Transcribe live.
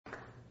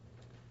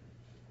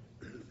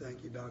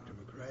Thank you, Dr.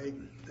 McCrae.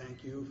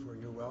 Thank you for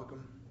your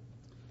welcome.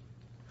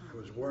 I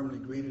was warmly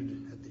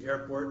greeted at the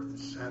airport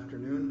this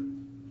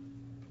afternoon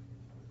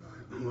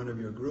by one of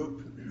your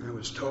group. I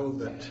was told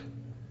that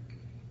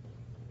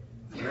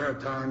the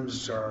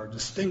Maritimes are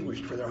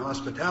distinguished for their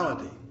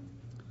hospitality.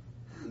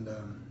 And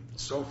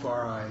so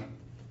far I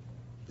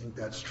think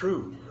that's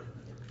true.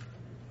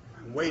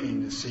 I'm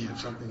waiting to see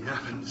if something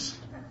happens.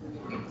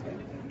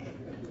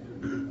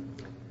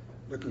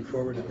 Looking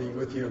forward to being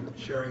with you,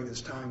 sharing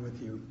this time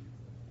with you.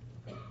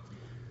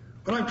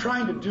 What I'm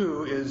trying to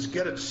do is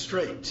get it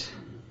straight.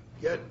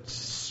 Get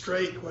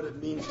straight what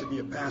it means to be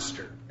a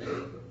pastor.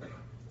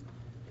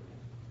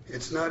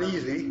 It's not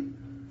easy.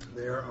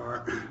 There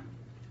are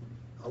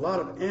a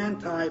lot of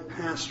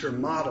anti-pastor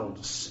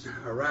models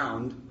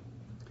around.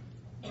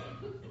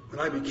 When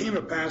I became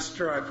a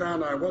pastor, I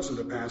found I wasn't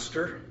a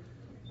pastor.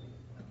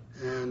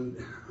 And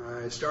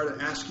I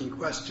started asking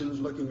questions,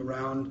 looking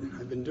around.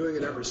 I've been doing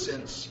it ever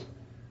since.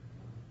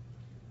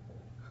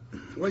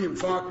 William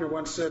Faulkner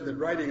once said that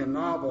writing a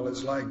novel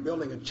is like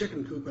building a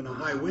chicken coop in a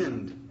high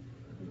wind.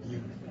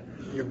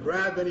 You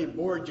grab any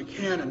board you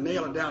can and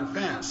nail it down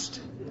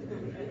fast.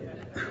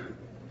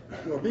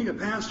 Well, being a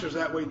pastor is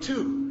that way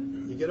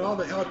too. You get all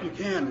the help you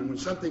can, and when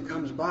something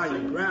comes by,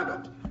 you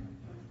grab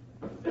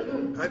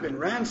it. I've been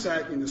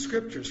ransacking the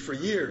scriptures for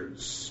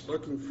years,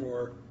 looking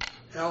for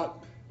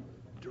help,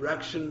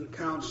 direction,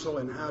 counsel,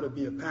 in how to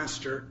be a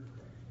pastor.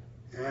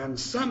 And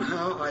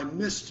somehow I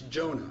missed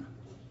Jonah.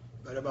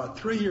 But about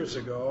 3 years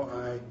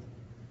ago,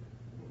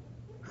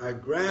 I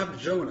grabbed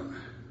Jonah,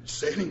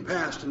 sailing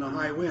past in a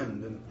high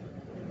wind, and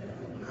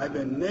I've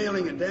been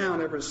nailing it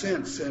down ever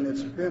since, and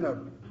it's been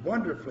a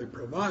wonderfully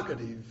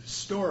provocative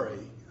story,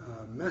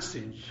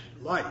 message,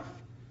 life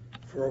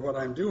for what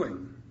I'm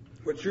doing,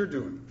 what you're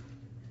doing.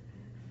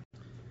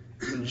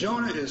 And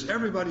Jonah is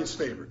everybody's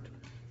favorite.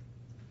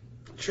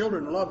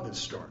 Children love this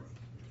story.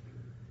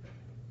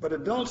 But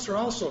adults are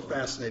also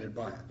fascinated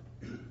by it.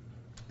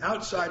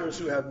 Outsiders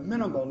who have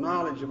minimal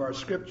knowledge of our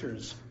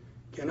scriptures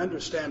can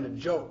understand a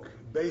joke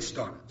based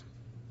on it.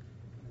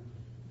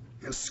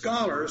 And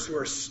scholars who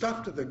are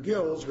stuffed to the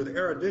gills with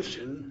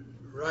erudition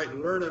write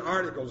learned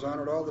articles on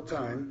it all the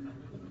time.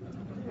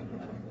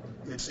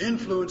 Its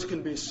influence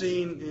can be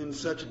seen in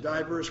such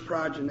diverse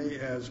progeny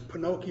as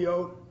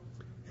Pinocchio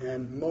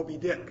and Moby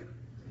Dick.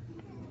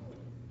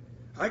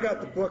 I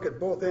got the book at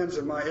both ends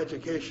of my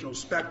educational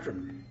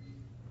spectrum.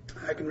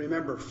 I can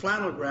remember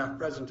flannel graph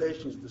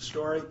presentations of the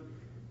story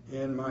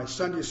in my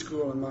Sunday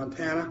school in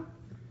Montana.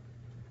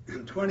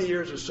 And 20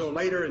 years or so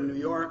later in New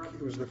York,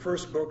 it was the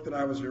first book that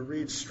I was to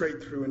read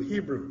straight through in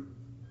Hebrew.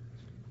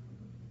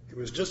 It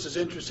was just as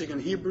interesting in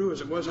Hebrew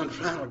as it was on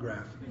flannel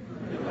graph.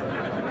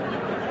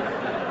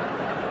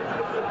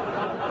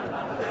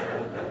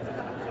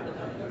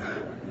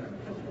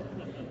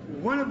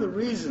 One of the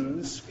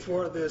reasons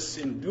for this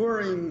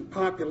enduring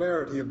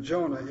popularity of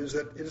Jonah is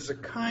that it is a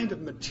kind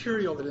of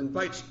material that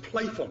invites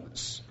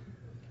playfulness.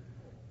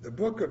 The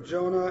book of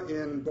Jonah,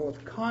 in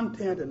both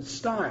content and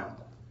style,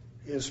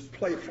 is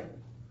playful.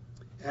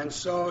 And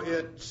so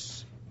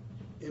it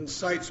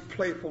incites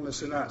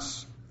playfulness in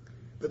us.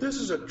 But this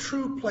is a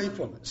true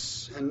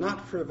playfulness and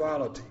not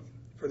frivolity.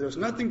 For there's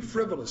nothing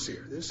frivolous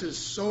here. This is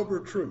sober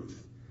truth.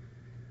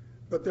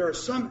 But there are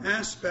some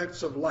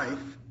aspects of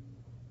life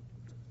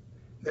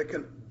that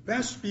can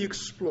best be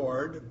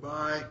explored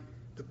by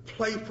the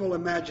playful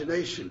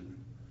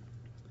imagination.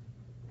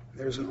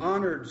 There's an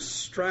honored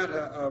strata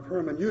of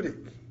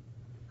hermeneutic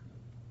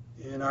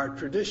in our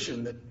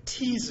tradition that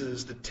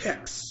teases the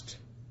text.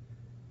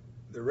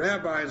 The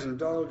rabbis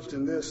indulged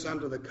in this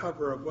under the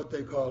cover of what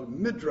they called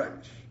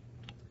midrash.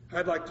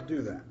 I'd like to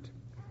do that.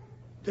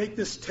 Take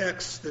this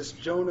text, this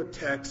Jonah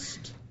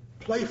text,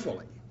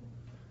 playfully,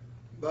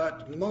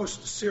 but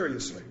most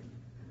seriously.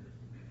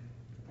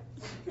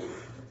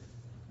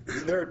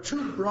 There are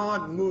two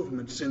broad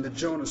movements in the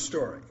Jonah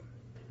story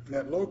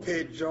that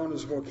locate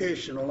Jonah's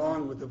vocation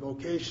along with the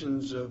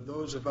vocations of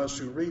those of us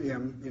who read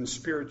him in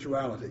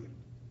spirituality.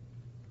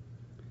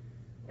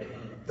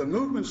 The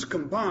movements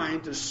combine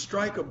to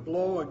strike a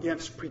blow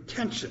against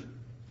pretension.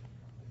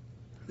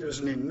 There's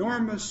an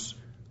enormous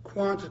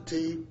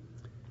quantity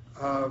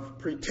of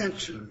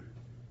pretension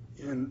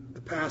in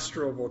the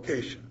pastoral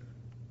vocation.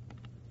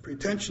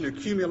 Pretension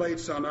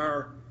accumulates on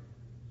our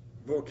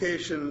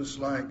vocations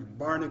like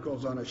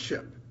barnacles on a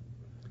ship.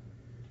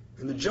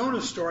 And the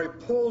Jonah story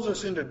pulls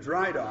us into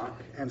dry dock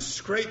and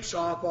scrapes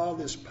off all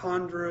this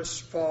ponderous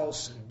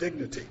false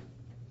dignity.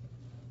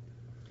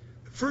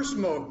 The first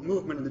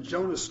movement in the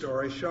Jonah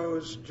story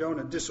shows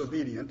Jonah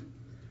disobedient.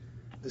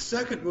 The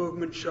second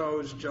movement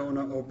shows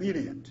Jonah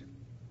obedient.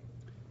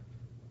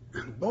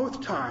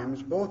 Both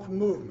times, both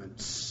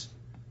movements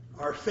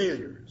are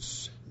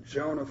failures.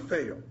 Jonah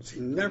fails. He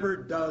never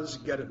does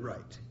get it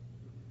right.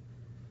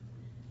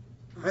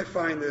 I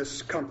find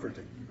this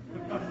comforting.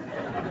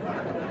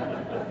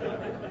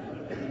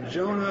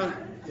 Jonah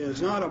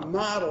is not a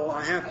model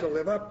I have to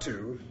live up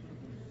to.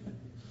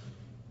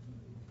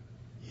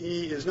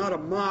 He is not a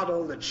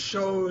model that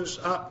shows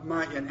up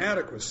my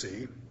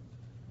inadequacy.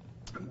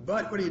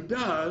 But what he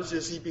does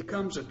is he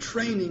becomes a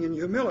training in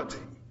humility,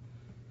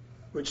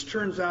 which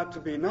turns out to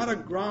be not a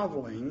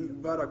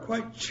groveling, but a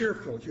quite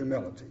cheerful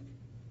humility.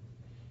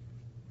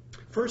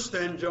 First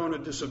then, Jonah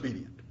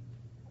disobedient.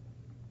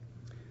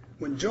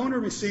 When Jonah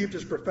received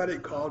his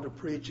prophetic call to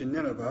preach in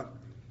Nineveh,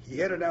 he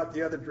headed out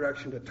the other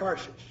direction to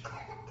Tarshish.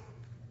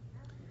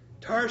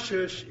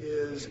 Tarshish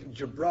is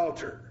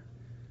Gibraltar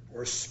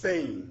or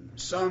Spain,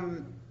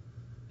 some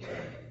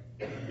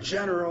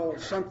general,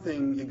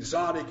 something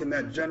exotic in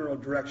that general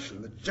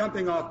direction, the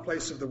jumping off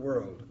place of the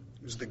world.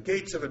 It was the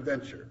gates of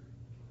adventure.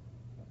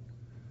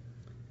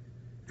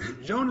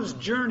 Jonah's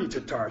journey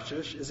to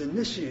Tarshish is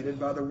initiated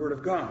by the Word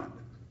of God.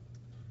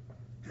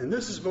 And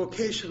this is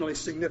vocationally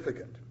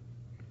significant.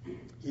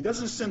 He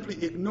doesn't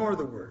simply ignore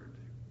the Word.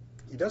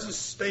 He doesn't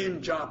stay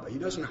in Joppa. He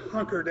doesn't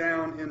hunker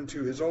down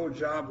into his old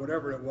job,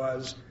 whatever it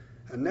was,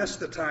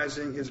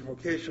 anesthetizing his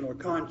vocational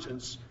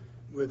conscience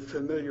with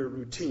familiar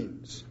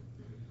routines.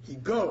 He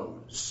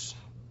goes.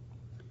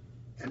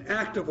 An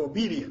act of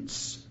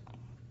obedience,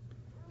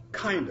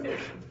 kind of.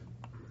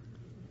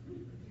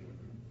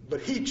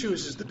 But he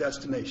chooses the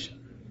destination,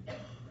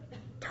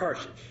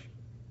 Tarshish.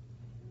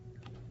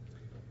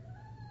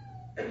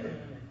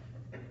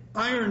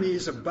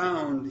 Ironies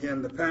abound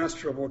in the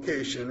pastoral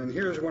vocation, and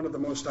here's one of the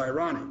most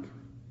ironic.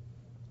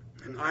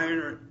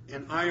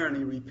 An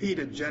irony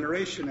repeated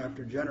generation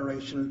after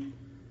generation.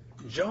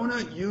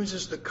 Jonah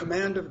uses the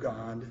command of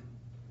God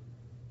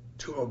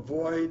to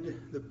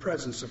avoid the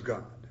presence of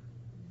God.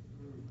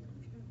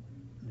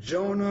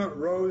 Jonah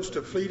rose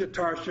to flee to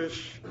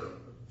Tarshish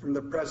from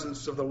the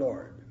presence of the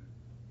Lord.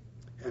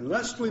 And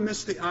lest we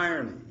miss the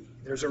irony,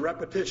 there's a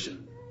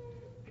repetition.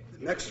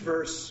 The next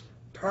verse,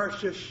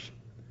 Tarshish,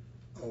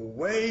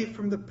 away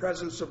from the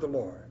presence of the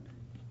Lord.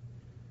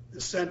 The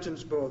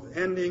sentence both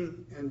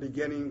ending and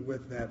beginning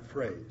with that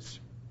phrase.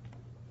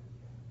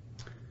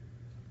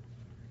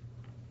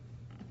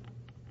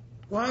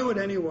 Why would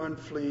anyone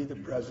flee the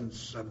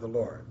presence of the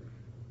Lord?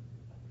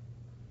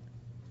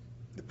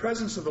 The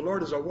presence of the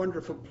Lord is a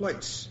wonderful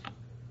place.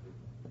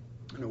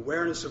 An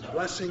awareness of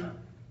blessing,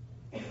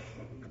 a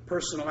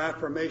personal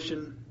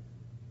affirmation.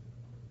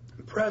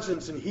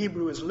 Presence in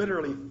Hebrew is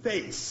literally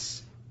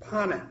face,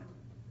 pana,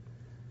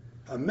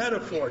 a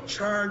metaphor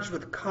charged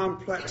with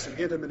complex and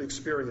intimate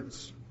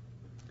experience.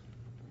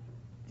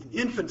 In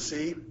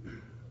infancy,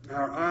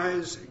 our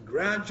eyes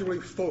gradually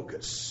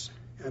focus,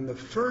 and the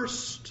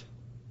first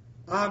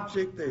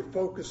object they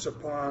focus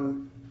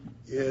upon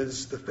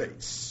is the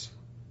face.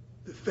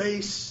 The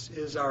face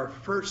is our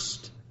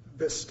first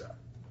vista.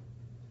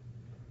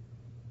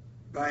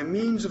 By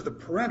means of the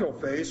parental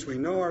face, we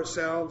know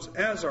ourselves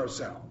as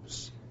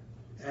ourselves,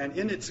 and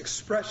in its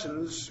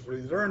expressions, we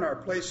learn our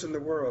place in the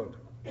world.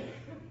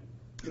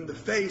 In the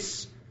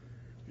face,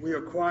 we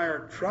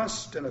acquire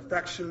trust and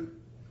affection,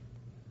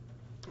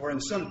 or in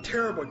some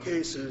terrible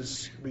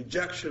cases,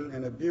 rejection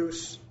and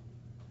abuse.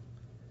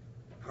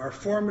 Our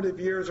formative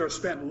years are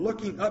spent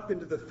looking up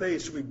into the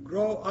face. We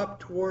grow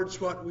up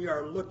towards what we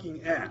are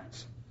looking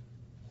at.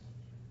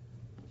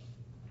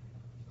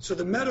 So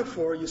the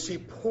metaphor, you see,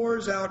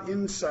 pours out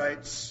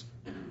insights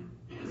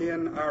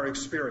in our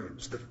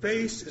experience. The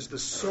face is the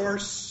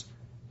source,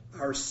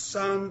 our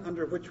sun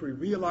under which we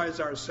realize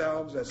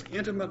ourselves as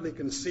intimately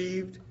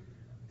conceived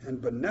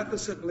and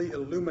beneficently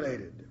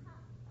illuminated.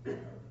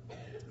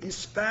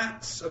 These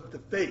facts of the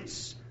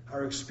face,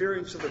 our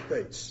experience of the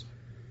face,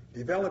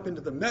 develop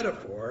into the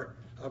metaphor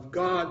of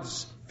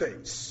God's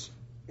face.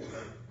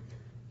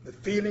 The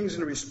feelings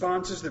and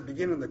responses that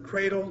begin in the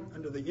cradle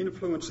under the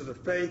influence of the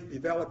faith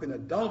develop in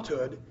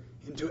adulthood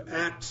into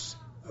acts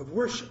of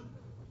worship.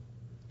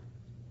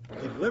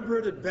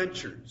 Deliberate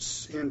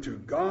adventures into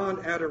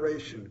God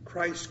adoration,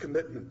 Christ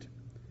commitment,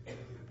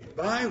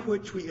 by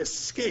which we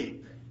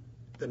escape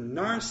the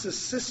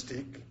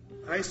narcissistic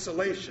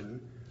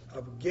isolation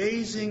of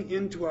gazing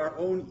into our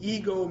own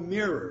ego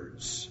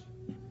mirrors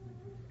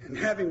and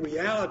having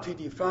reality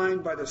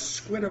defined by the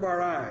squint of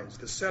our eyes,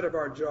 the set of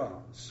our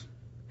jaws.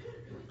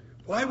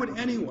 Why would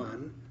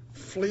anyone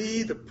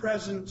flee the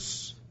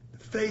presence,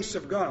 the face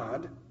of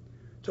God,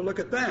 to look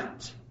at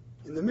that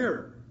in the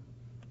mirror?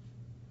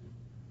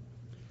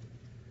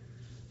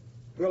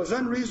 Well, as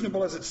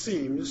unreasonable as it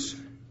seems,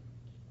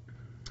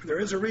 there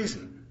is a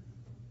reason,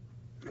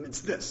 and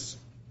it's this.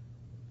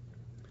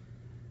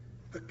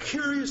 A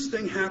curious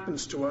thing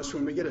happens to us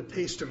when we get a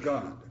taste of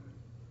God.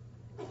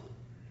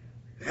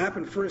 It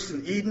happened first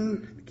in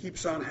Eden, it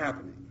keeps on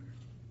happening.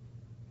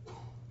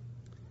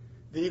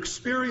 The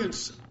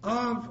experience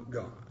of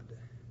God,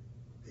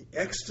 the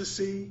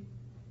ecstasy,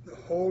 the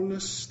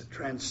wholeness, the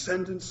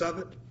transcendence of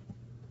it,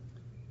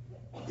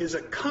 is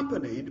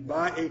accompanied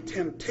by a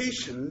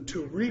temptation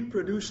to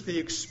reproduce the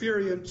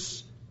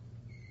experience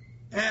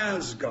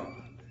as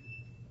God.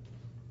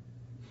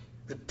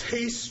 The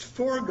taste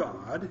for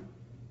God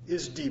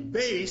is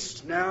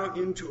debased now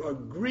into a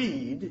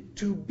greed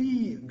to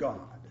be God.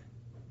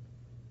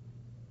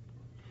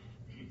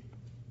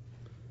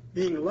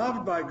 Being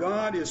loved by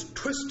God is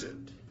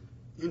twisted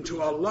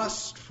into a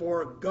lust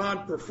for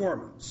God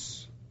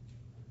performance.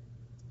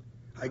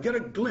 I get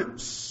a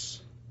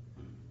glimpse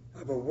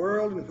of a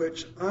world in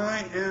which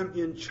I am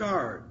in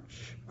charge.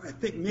 I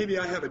think maybe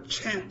I have a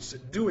chance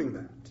at doing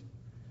that.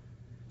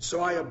 So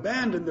I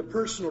abandon the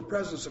personal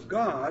presence of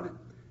God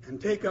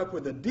and take up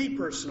with a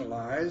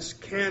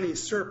depersonalized, canny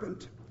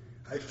serpent.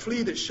 I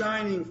flee the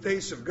shining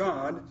face of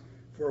God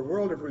for a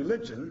world of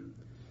religion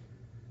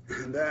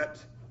that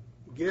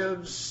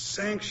gives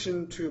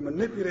sanction to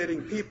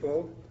manipulating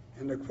people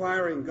and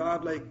acquiring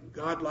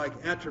godlike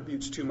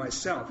attributes to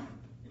myself.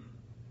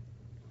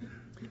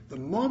 The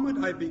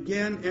moment I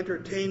begin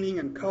entertaining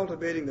and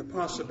cultivating the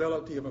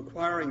possibility of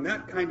acquiring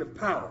that kind of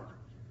power,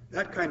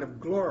 that kind of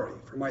glory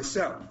for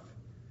myself,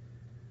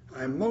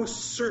 I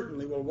most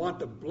certainly will want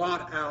to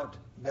blot out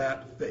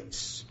that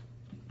face.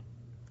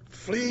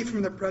 Flee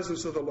from the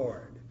presence of the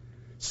Lord.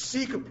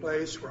 Seek a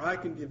place where I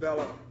can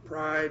develop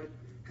pride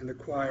and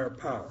acquire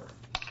power.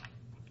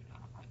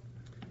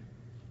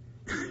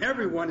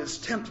 Everyone is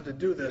tempted to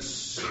do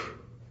this,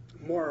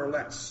 more or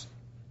less.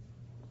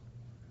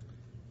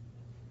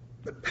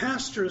 But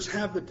pastors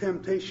have the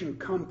temptation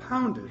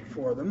compounded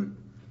for them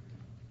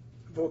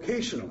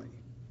vocationally.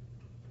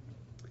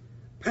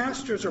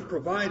 Pastors are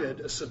provided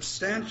a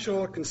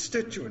substantial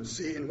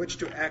constituency in which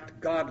to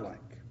act godlike.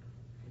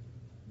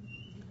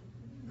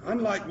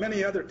 Unlike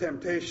many other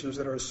temptations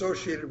that are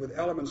associated with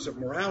elements of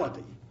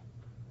morality,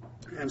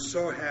 and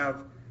so have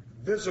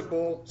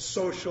visible,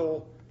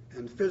 social,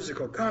 and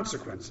physical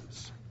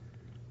consequences,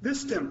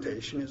 this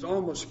temptation is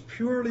almost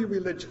purely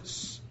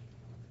religious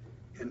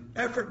and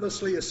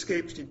effortlessly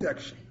escapes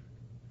detection,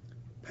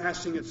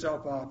 passing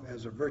itself off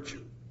as a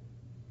virtue.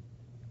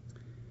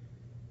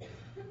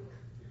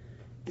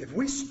 If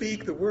we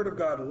speak the Word of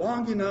God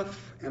long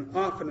enough and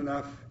often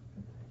enough,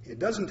 it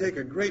doesn't take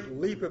a great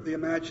leap of the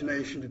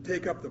imagination to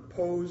take up the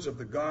pose of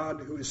the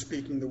God who is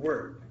speaking the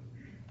Word.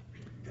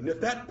 And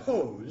if that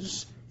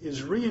pose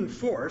is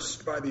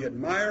reinforced by the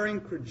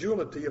admiring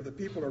credulity of the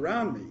people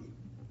around me,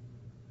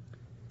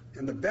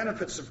 and the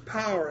benefits of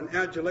power and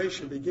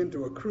adulation begin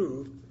to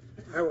accrue,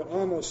 I will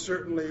almost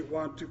certainly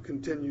want to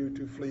continue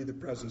to flee the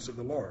presence of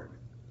the Lord.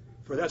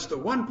 For that's the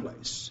one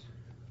place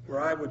where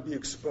I would be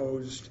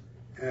exposed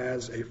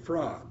as a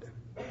fraud.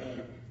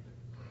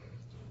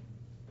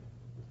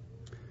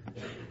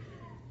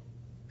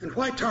 And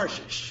why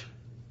Tarshish?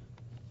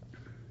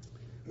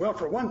 Well,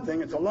 for one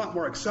thing, it's a lot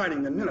more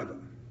exciting than Nineveh.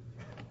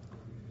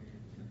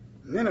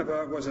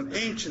 Nineveh was an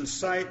ancient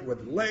site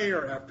with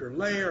layer after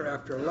layer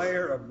after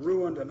layer of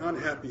ruined and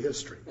unhappy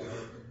history.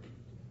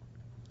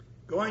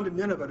 Going to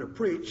Nineveh to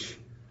preach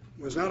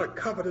was not a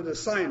coveted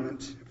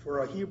assignment for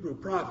a Hebrew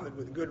prophet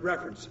with good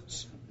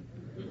references.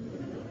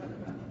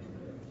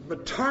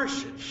 But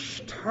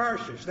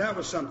Tarshish, that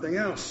was something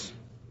else.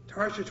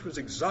 Tarshish was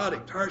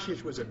exotic.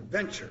 Tarshish was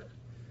adventure.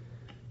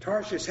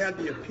 Tarshish had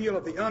the appeal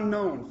of the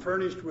unknown,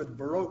 furnished with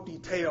Baroque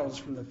details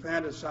from the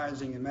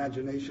fantasizing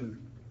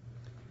imagination.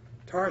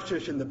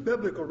 Tarshish, in the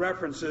biblical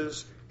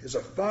references, is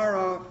a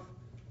far-off,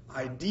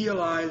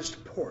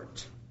 idealized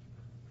port.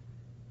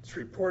 It's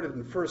reported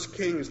in 1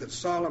 Kings that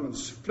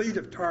Solomon's fleet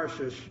of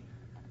Tarshish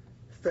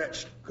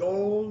fetched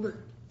gold,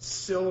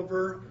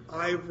 silver,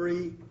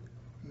 ivory,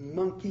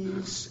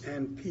 monkeys,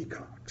 and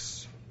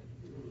peacocks.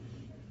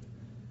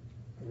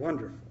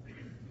 Wonderful.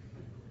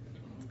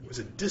 It was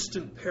a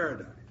distant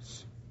paradise.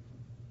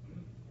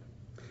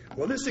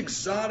 Well, this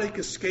exotic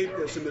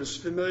escapism is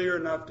familiar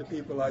enough to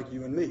people like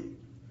you and me.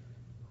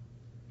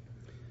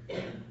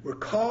 We're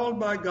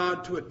called by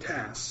God to a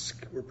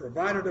task. We're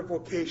provided a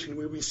vocation.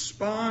 We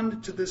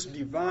respond to this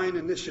divine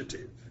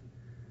initiative.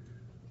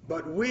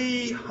 But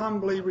we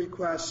humbly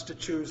request to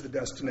choose the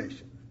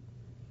destination.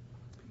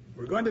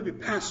 We're going to be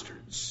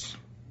pastors,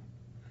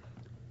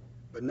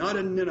 but not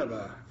in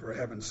Nineveh, for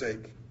heaven's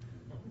sake.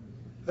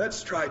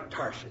 Let's try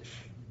Tarshish.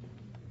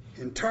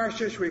 In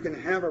Tarshish, we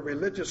can have a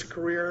religious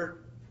career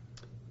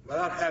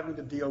without having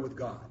to deal with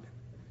God.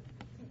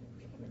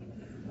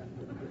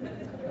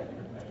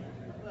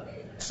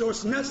 So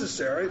it's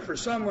necessary for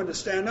someone to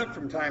stand up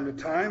from time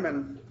to time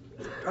and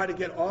try to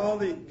get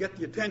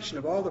the attention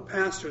of all the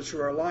pastors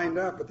who are lined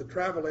up at the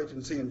travel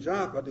agency in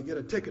Joppa to get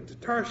a ticket to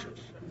Tarshish.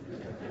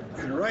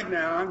 And right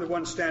now, I'm the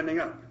one standing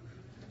up.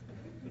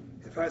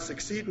 If I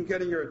succeed in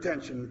getting your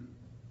attention,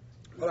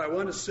 what I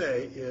want to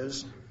say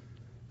is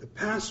the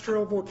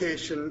pastoral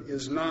vocation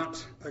is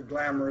not a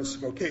glamorous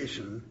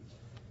vocation,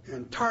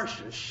 and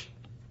Tarshish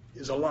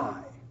is a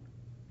lie.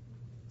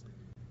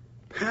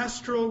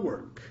 Pastoral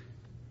work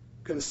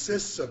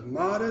consists of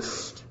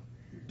modest,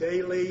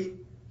 daily,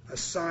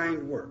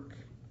 assigned work.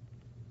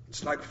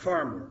 It's like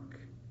farm work.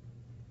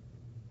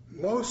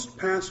 Most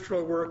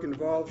pastoral work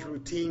involves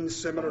routines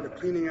similar to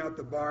cleaning out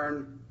the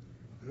barn,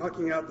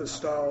 mucking out the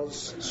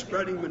stalls,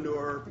 spreading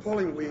manure,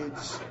 pulling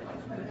weeds.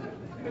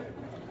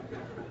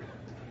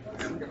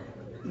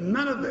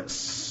 None of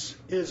this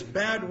is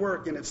bad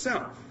work in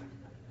itself.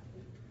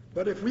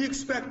 But if we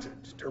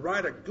expected to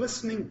ride a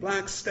glistening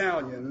black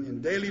stallion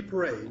in daily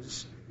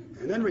parades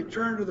and then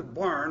return to the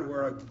barn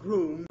where a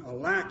groom, a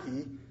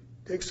lackey,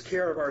 takes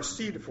care of our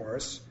seed for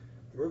us,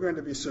 we're going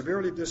to be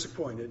severely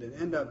disappointed and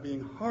end up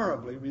being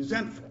horribly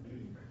resentful.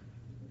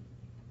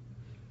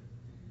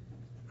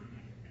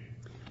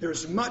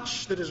 There's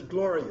much that is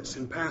glorious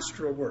in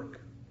pastoral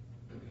work,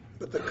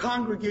 but the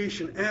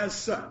congregation as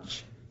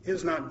such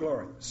is not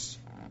glorious.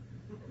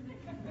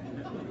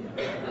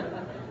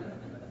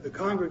 The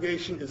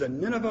congregation is a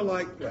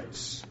Nineveh-like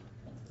place,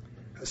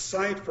 a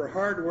site for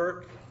hard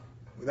work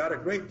without a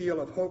great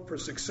deal of hope for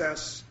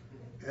success,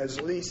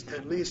 at least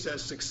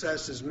as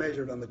success is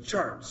measured on the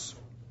charts.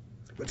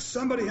 But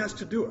somebody has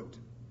to do it,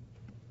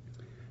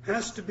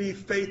 has to be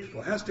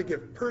faithful, has to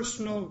give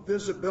personal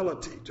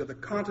visibility to the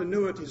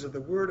continuities of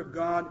the Word of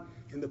God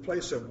in the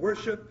place of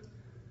worship,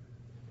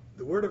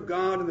 the Word of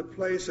God in the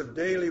place of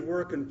daily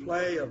work and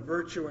play, of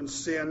virtue and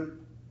sin,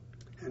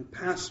 and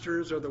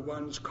pastors are the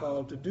ones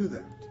called to do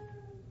that.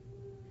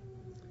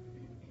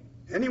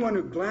 Anyone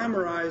who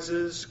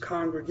glamorizes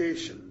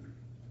congregation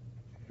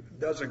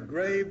does a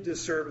grave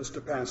disservice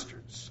to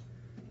pastors.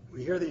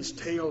 We hear these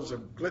tales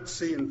of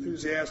glitzy,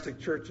 enthusiastic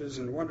churches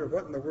and wonder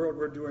what in the world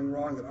we're doing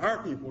wrong that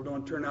our people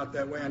don't turn out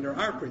that way under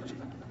our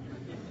preaching.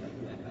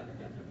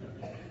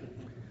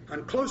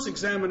 On close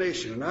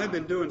examination, and I've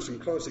been doing some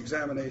close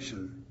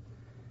examination,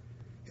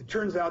 it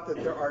turns out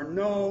that there are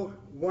no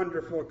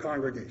wonderful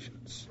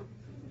congregations.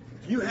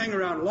 If you hang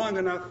around long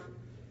enough,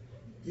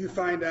 you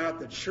find out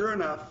that sure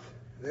enough,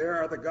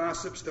 there are the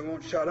gossips that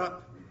won't shut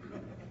up,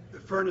 the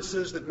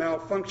furnaces that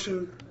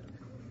malfunction,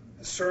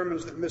 the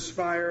sermons that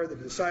misfire, the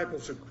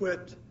disciples who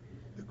quit,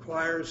 the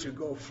choirs who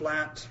go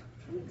flat,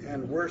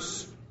 and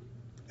worse.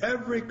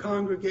 Every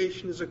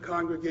congregation is a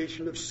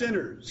congregation of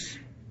sinners.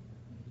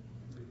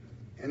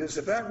 And as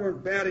if that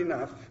weren't bad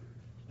enough,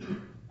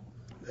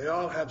 they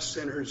all have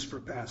sinners for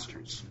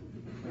pastors.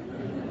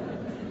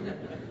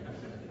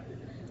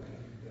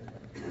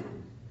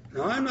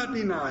 Now, I'm not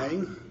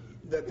denying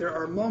that there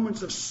are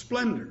moments of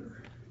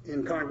splendor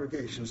in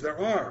congregations. There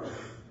are.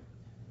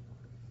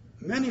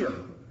 Many of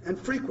them, and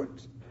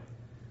frequent.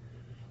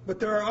 But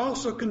there are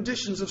also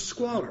conditions of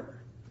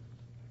squalor.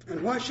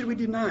 And why should we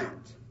deny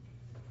it?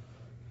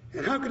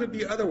 And how could it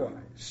be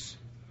otherwise?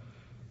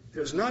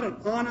 There's not an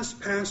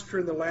honest pastor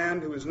in the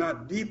land who is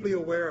not deeply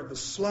aware of the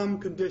slum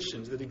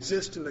conditions that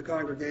exist in the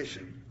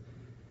congregation,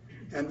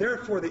 and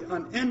therefore the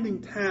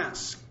unending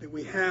task that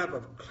we have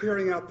of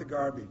clearing out the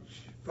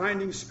garbage,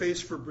 finding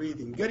space for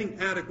breathing, getting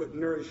adequate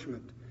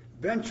nourishment,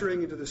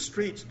 venturing into the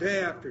streets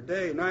day after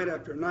day, night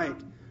after night,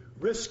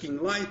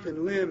 risking life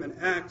and limb in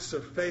acts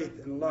of faith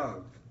and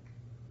love.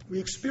 We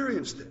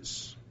experience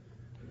this.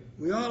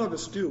 We all of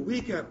us do,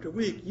 week after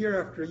week,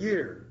 year after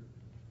year.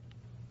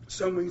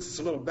 Some weeks it's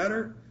a little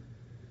better,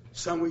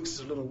 some weeks it's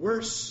a little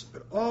worse,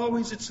 but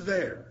always it's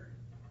there.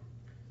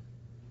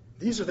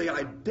 These are the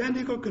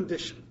identical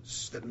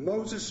conditions that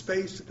Moses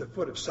faced at the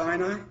foot of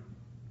Sinai,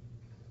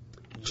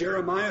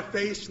 Jeremiah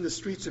faced in the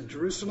streets of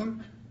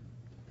Jerusalem,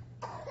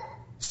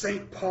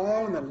 St.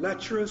 Paul in the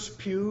lecherous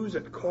pews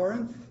at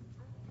Corinth,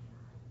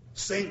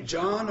 St.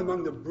 John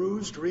among the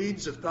bruised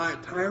reeds of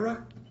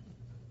Thyatira.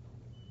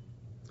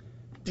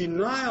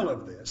 Denial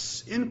of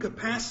this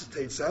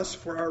incapacitates us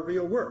for our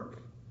real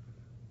work.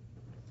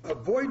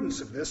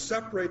 Avoidance of this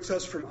separates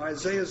us from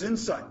Isaiah's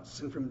insights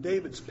and from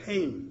David's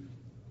pain,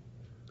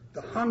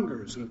 the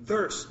hungers and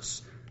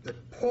thirsts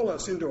that pull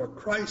us into a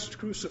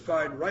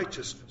Christ-crucified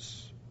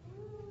righteousness.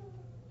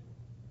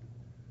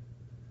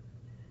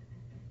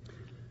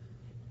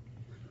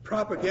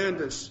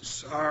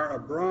 Propagandists are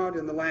abroad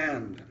in the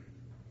land,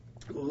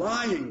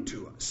 lying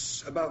to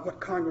us about what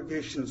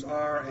congregations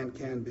are and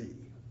can be.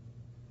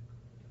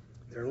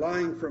 They're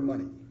lying for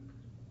money.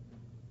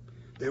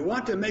 They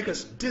want to make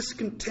us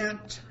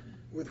discontent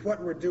with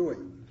what we're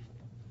doing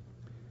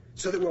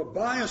so that we'll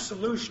buy a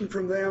solution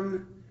from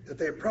them that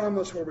they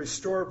promise will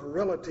restore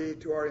virility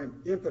to our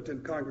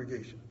impotent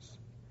congregations.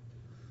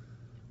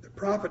 The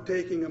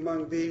profit-taking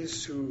among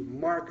these who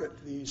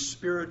market these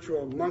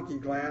spiritual monkey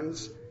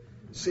glands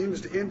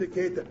seems to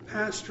indicate that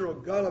pastoral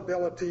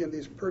gullibility in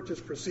these purchase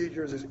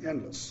procedures is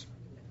endless.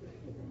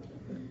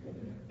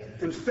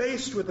 And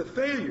faced with the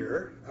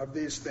failure of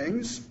these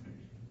things,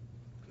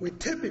 we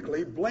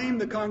typically blame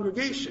the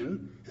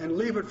congregation and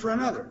leave it for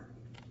another.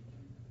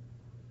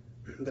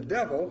 The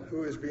devil,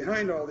 who is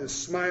behind all this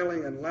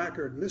smiling and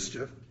lacquered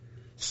mischief,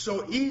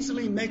 so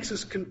easily makes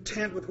us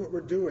content with what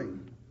we're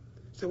doing.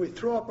 So we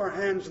throw up our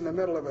hands in the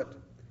middle of it,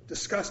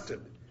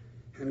 disgusted,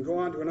 and go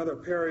on to another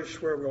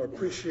parish where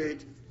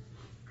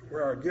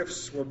where our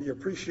gifts will be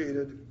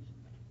appreciated,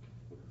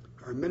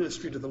 our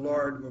ministry to the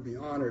Lord will be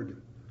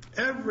honored.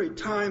 Every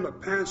time a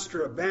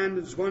pastor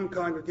abandons one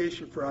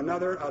congregation for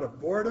another out of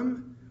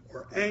boredom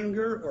or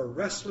anger or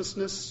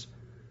restlessness,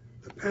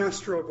 the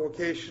pastoral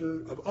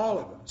vocation of all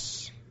of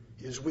us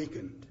is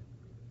weakened.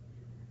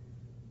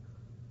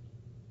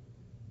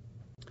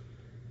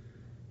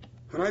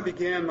 When I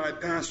began my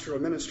pastoral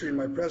ministry in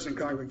my present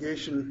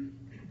congregation,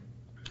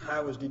 I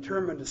was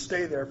determined to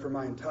stay there for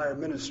my entire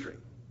ministry.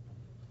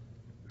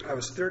 I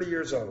was 30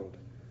 years old.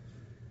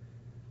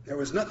 There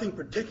was nothing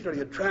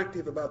particularly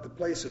attractive about the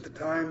place at the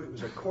time. It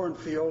was a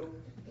cornfield.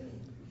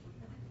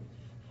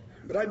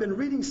 But I'd been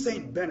reading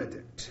St.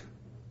 Benedict.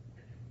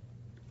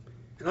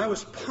 And I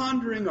was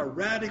pondering a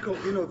radical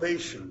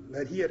innovation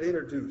that he had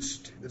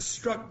introduced that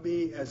struck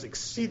me as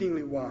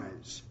exceedingly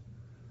wise.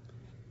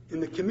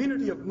 In the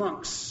community of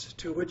monks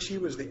to which he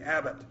was the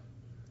abbot,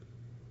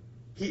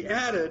 he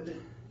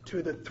added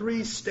to the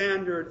 3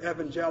 standard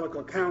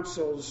evangelical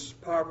counsels,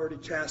 poverty,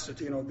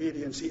 chastity, and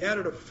obedience, he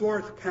added a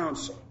 4th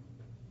counsel.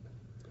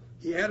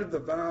 He added the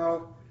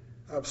vow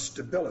of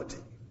stability.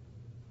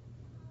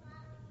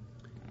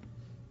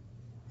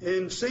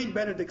 In St.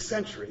 Benedict's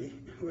century,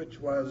 which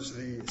was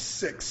the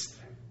 6th,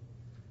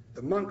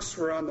 the monks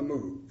were on the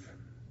move.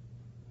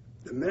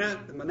 The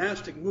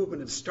monastic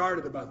movement had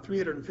started about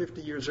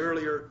 350 years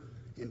earlier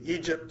in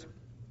Egypt.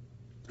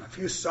 A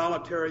few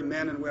solitary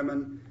men and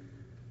women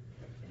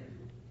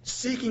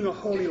seeking a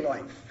holy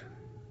life.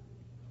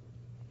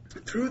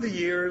 Through the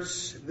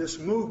years, this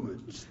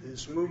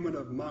movement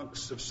of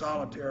monks, of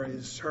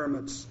solitaries,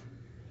 hermits,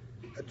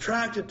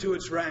 attracted to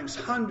its ranks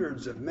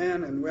hundreds of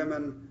men and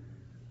women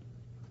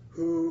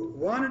who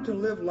wanted to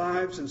live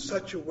lives in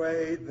such a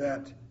way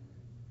that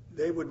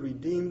they would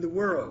redeem the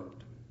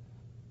world,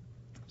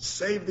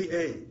 save the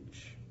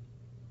age.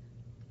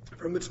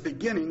 From its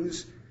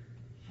beginnings,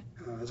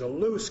 as a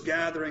loose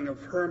gathering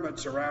of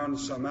hermits around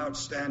some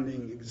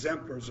outstanding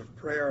exemplars of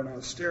prayer and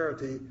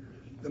austerity,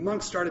 the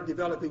monks started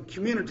developing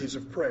communities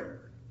of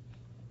prayer.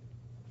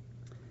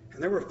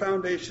 And there were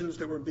foundations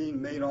that were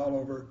being made all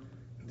over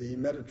the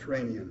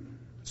Mediterranean,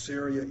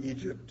 Syria,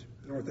 Egypt,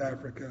 North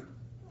Africa,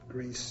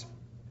 Greece.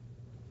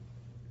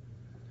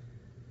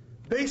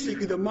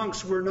 Basically, the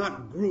monks were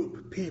not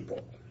group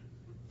people.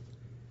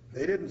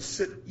 They didn't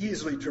sit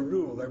easily to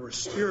rule. They were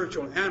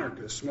spiritual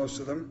anarchists, most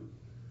of them.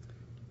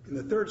 In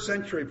the 3rd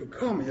century,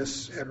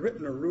 Pachomius had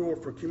written a rule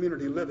for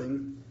community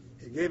living.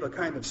 He gave a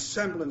kind of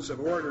semblance of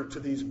order to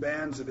these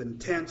bands of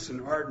intense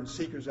and ardent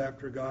seekers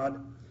after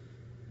God.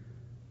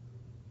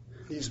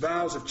 These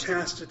vows of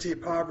chastity,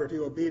 poverty,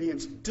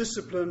 obedience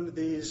disciplined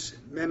these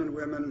men and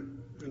women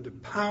into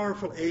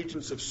powerful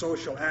agents of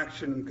social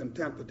action and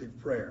contemplative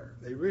prayer.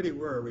 They really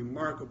were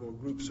remarkable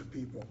groups of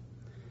people.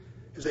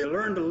 As they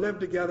learned to live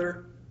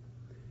together,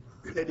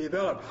 they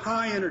developed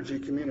high-energy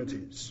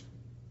communities.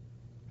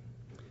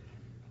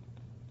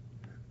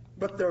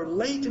 But their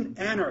latent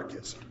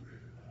anarchism,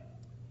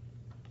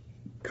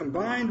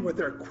 combined with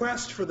their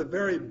quest for the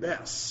very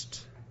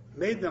best,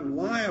 made them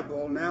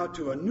liable now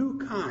to a new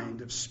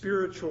kind of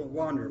spiritual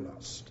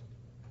wanderlust.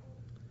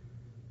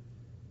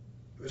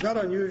 It was not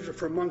unusual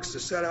for monks to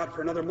set out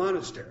for another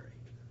monastery,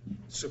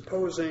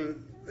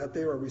 supposing that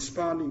they were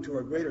responding to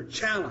a greater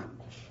challenge,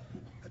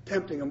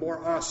 attempting a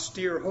more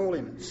austere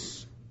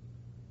holiness.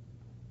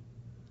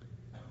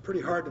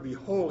 Pretty hard to be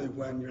holy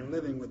when you're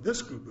living with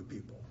this group of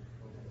people.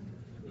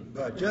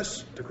 But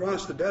just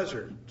across the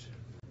desert,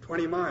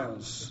 20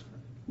 miles,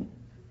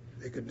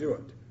 they could do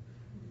it.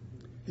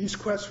 These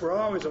quests were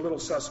always a little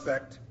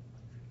suspect.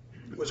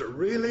 Was it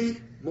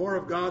really more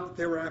of God that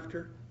they were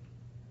after?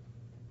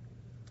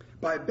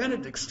 By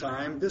Benedict's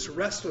time, this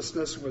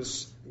restlessness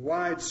was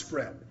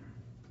widespread.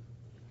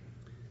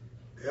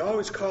 They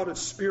always called it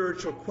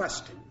spiritual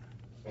questing.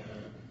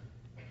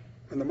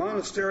 When the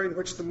monastery in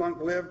which the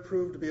monk lived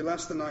proved to be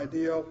less than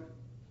ideal,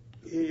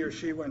 he or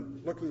she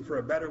went looking for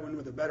a better one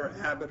with a better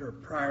abbot or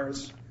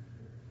priors,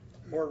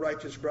 more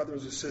righteous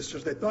brothers or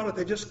sisters. They thought if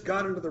they just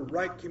got into the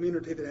right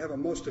community, they'd have a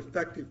most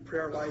effective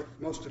prayer life,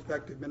 most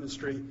effective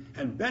ministry,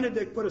 and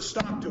Benedict put a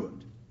stop to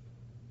it.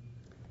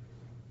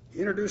 He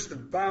introduced the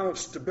vow of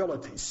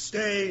stability.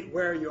 Stay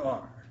where you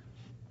are.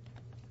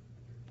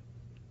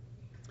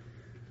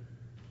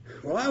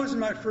 Well, I was in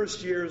my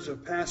first years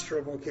of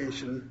pastoral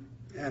vocation,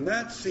 and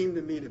that seemed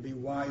to me to be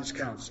wise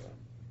counsel.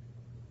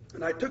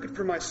 And I took it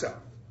for myself.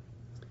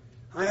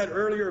 I had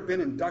earlier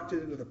been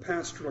inducted into the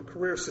pastoral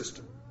career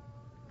system.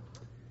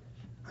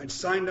 I'd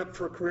signed up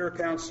for career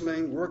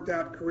counseling, worked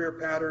out career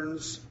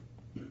patterns,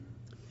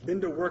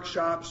 been to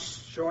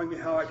workshops showing me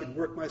how I could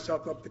work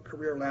myself up the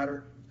career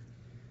ladder.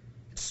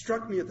 It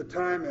struck me at the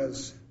time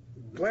as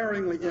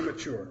glaringly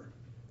immature,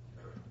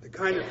 the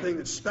kind of thing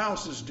that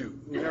spouses do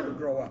who never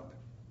grow up,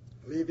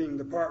 leaving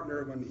the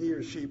partner when he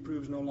or she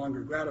proves no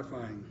longer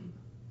gratifying.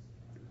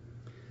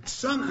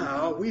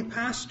 Somehow, we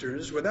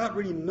pastors, without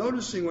really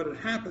noticing what had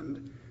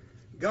happened,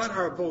 got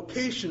our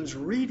vocations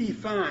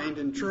redefined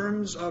in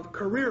terms of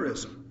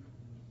careerism.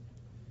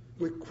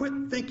 We quit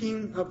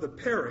thinking of the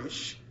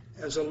parish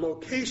as a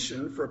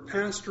location for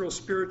pastoral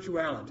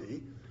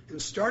spirituality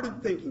and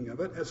started thinking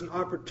of it as an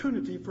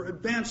opportunity for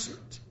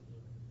advancement.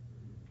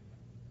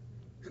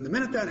 And the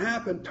minute that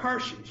happened,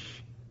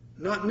 Tarshish,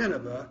 not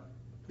Nineveh,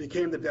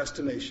 became the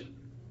destination.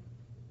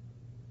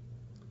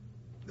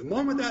 The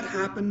moment that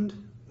happened,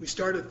 we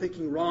started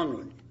thinking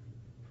wrongly.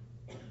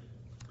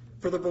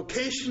 For the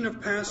vocation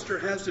of pastor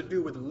has to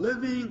do with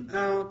living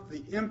out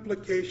the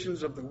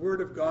implications of the Word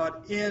of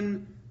God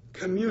in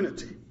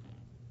community,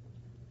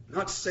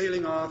 not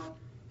sailing off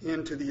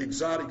into the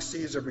exotic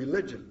seas of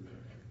religion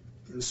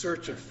in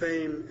search of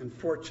fame and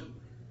fortune.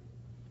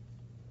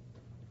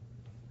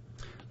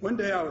 One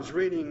day I was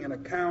reading an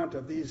account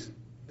of this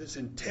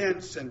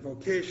intense and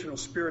vocational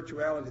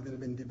spirituality that had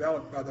been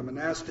developed by the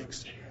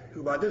monastics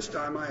who by this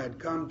time I had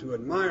come to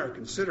admire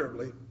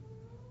considerably.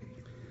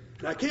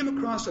 And I came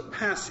across a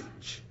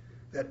passage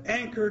that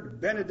anchored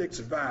Benedict's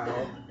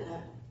vow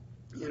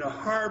in a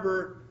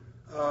harbor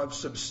of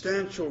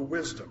substantial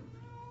wisdom.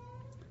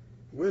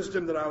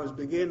 Wisdom that I was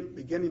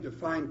beginning to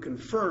find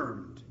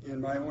confirmed in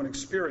my own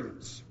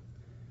experience.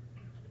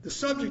 The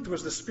subject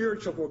was the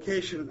spiritual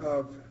vocation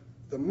of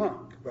the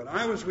monk, but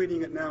I was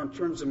reading it now in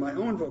terms of my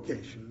own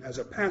vocation as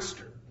a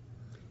pastor.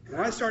 And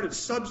I started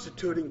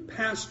substituting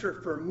pastor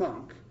for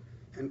monk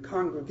and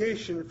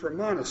congregation for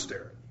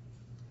monastery.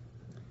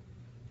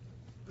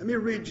 Let me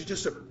read you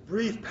just a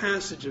brief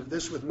passage of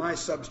this with my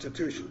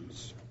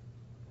substitutions.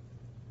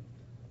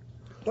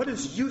 What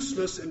is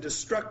useless and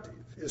destructive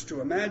is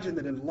to imagine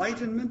that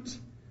enlightenment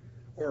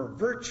or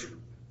virtue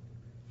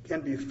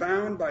can be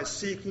found by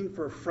seeking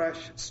for fresh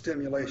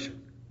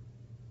stimulation.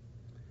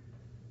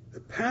 The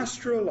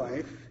pastoral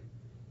life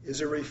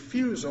is a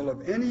refusal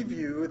of any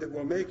view that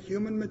will make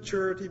human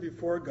maturity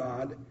before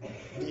God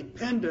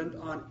dependent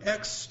on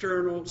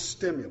external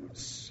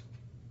stimulus,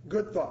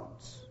 good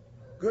thoughts,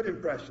 good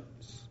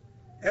impressions,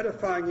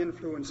 edifying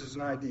influences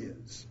and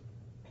ideas.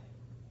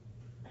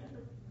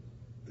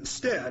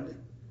 Instead,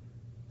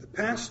 the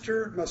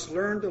pastor must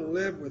learn to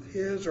live with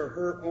his or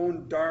her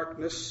own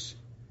darkness,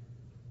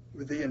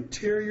 with the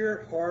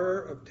interior horror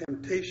of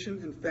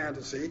temptation and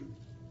fantasy.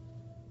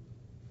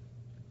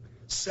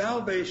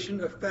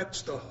 Salvation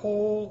affects the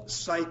whole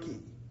psyche.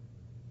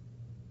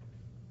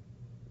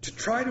 To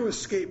try to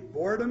escape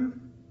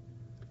boredom,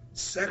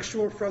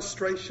 sexual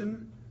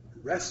frustration,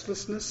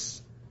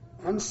 restlessness,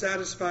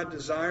 unsatisfied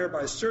desire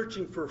by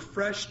searching for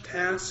fresh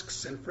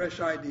tasks and fresh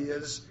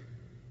ideas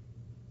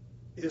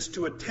is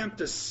to attempt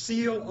to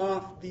seal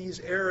off these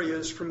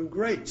areas from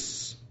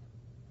grace.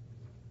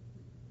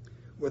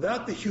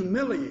 Without the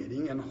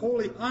humiliating and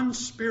wholly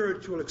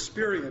unspiritual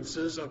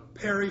experiences of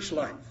parish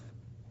life,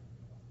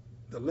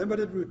 the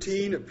limited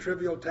routine of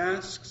trivial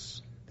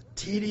tasks, the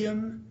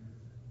tedium,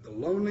 the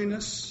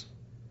loneliness,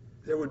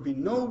 there would be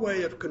no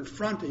way of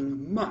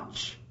confronting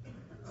much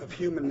of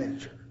human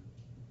nature.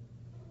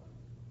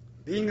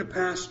 Being a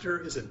pastor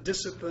is a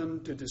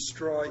discipline to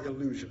destroy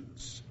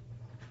illusions.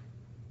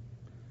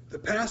 The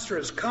pastor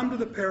has come to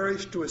the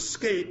parish to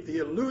escape the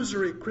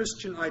illusory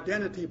Christian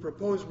identity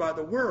proposed by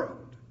the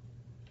world.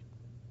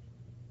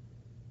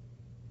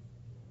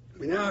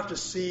 We now have to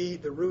see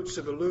the roots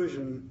of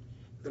illusion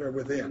that are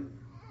within.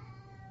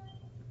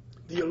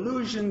 The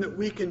illusion that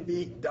we can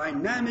be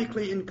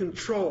dynamically in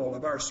control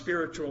of our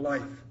spiritual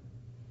life.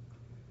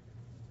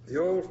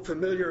 The old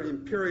familiar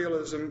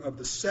imperialism of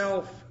the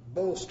self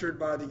bolstered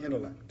by the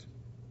intellect.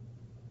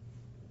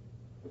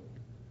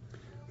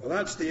 Well,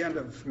 that's the end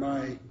of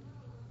my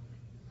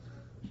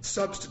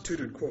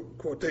substituted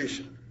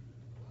quotation.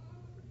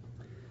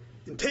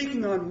 In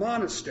taking on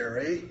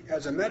monastery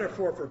as a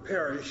metaphor for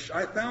parish,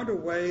 I found a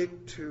way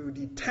to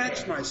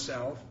detach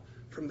myself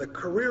from the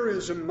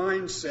careerism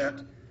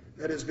mindset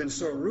that has been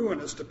so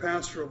ruinous to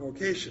pastoral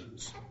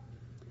vocations,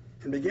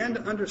 and began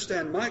to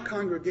understand my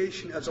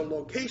congregation as a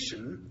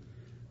location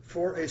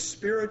for a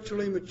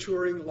spiritually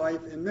maturing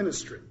life in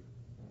ministry.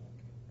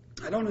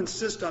 I don't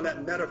insist on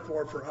that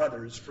metaphor for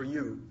others, for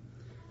you.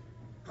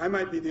 I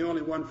might be the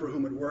only one for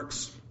whom it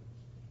works.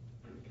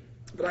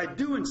 But I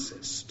do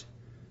insist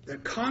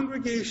that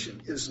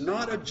congregation is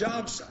not a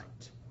job site.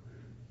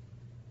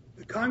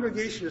 The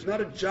congregation is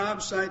not a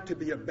job site to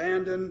be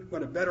abandoned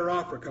when a better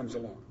offer comes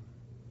along.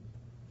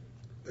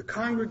 The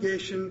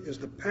congregation is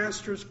the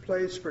pastor's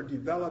place for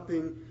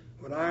developing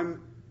what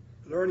I'm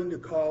learning to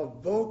call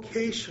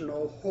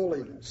vocational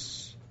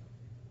holiness.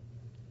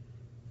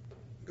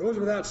 It goes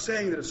without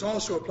saying that it's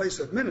also a place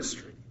of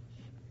ministry.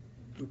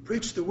 We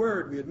preach the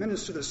word, we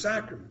administer the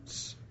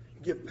sacraments,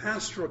 we give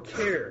pastoral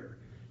care,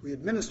 we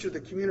administer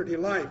the community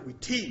life, we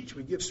teach,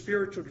 we give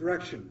spiritual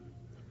direction.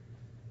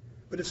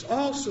 But it's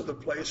also the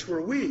place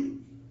where we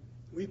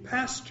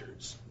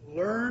pastors,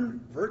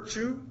 learn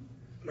virtue,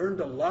 learn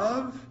to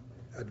love,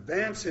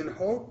 advance in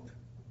hope,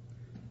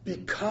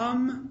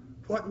 become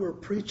what we're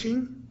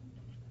preaching.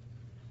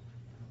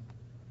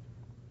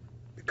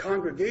 The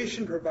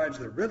congregation provides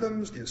the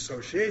rhythms, the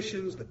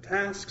associations, the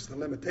tasks, the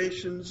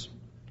limitations,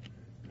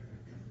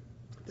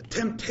 the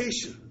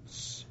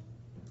temptations,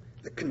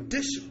 the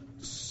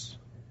conditions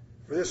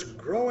for this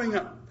growing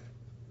up,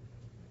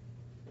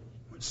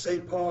 what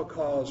St. Paul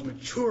calls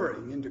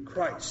maturing into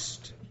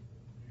Christ.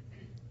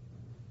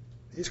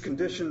 These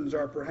conditions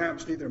are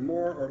perhaps neither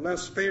more or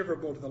less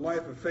favorable to the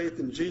life of faith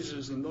in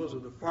Jesus than those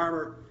of the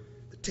farmer,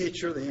 the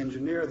teacher, the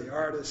engineer, the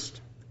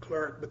artist, the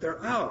clerk, but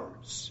they're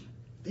ours.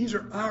 These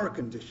are our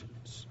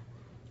conditions.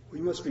 We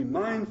must be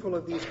mindful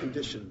of these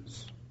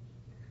conditions.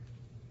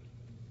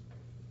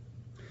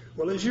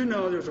 Well, as you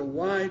know, there's a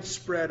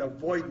widespread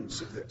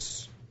avoidance of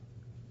this.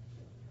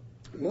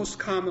 Most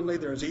commonly,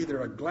 there's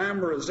either a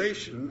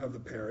glamorization of the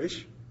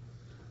parish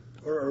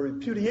or a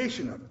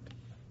repudiation of it.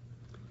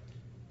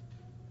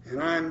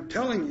 And I'm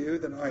telling you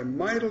that I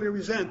mightily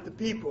resent the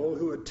people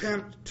who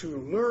attempt to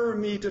lure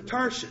me to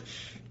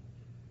Tarshish,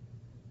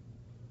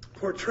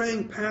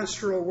 portraying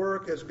pastoral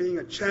work as being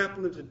a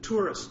chaplain to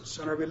tourists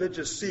on a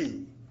religious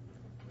sea,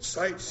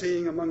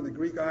 sightseeing among the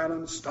Greek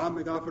islands,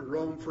 stopping off at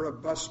Rome for a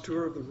bus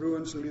tour of the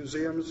ruins and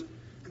museums,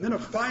 and then a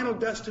final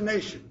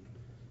destination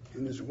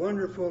in this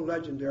wonderful,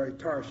 legendary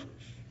Tarshish.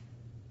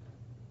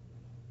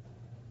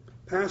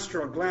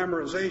 Pastoral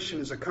glamorization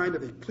is a kind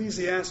of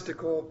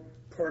ecclesiastical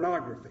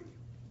pornography,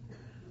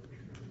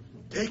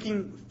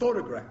 taking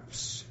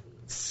photographs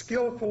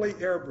skillfully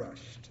airbrushed,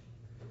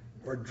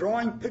 or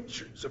drawing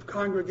pictures of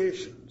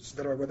congregations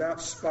that are without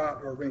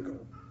spot or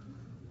wrinkle,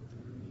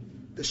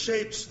 the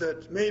shapes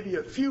that maybe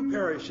a few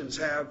parishes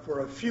have for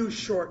a few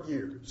short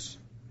years.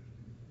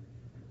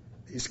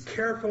 These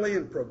carefully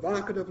and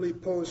provocatively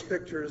posed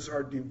pictures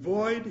are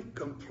devoid,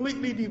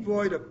 completely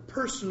devoid of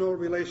personal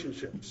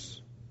relationships.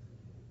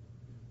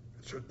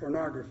 That's what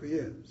pornography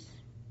is.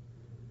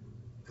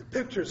 The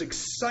pictures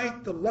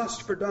excite the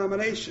lust for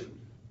domination,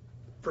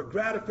 for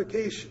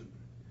gratification,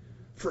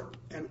 for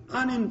an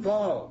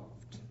uninvolved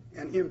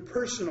and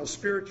impersonal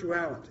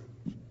spirituality.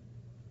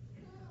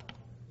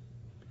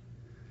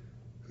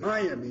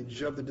 My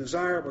image of the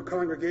desire of a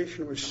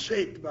congregation was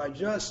shaped by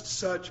just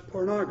such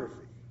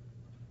pornography.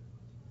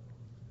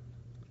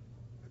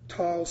 A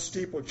tall,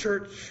 steeple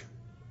church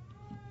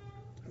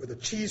with a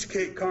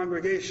cheesecake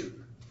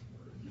congregation.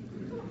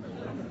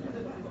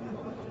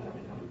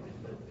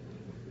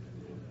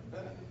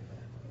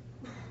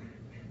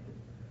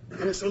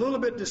 And it's a little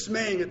bit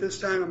dismaying at this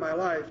time in my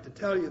life to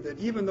tell you that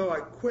even though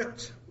I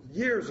quit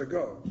years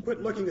ago,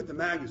 quit looking at the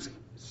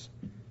magazines,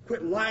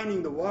 quit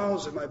lining the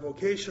walls of my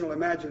vocational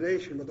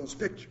imagination with those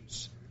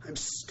pictures, I'm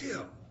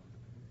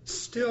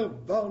still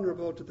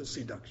vulnerable to the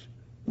seduction.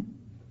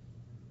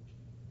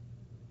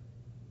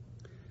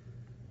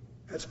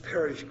 That's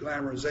parish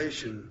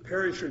glamorization.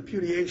 Parish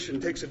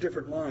repudiation takes a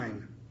different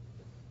line.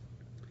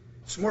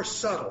 It's more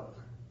subtle.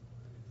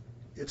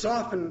 It's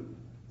often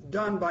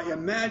done by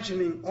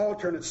imagining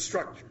alternate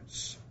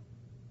structures.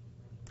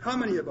 How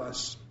many of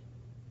us,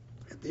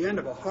 at the end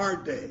of a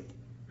hard day,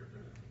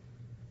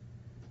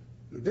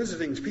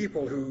 visiting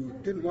people who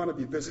didn't want to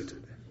be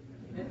visited,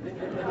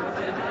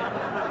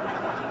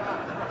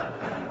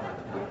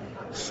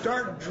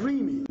 start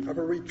dreaming of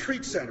a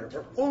retreat center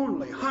where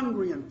only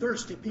hungry and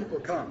thirsty people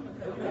come,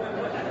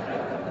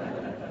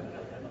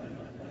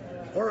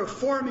 or of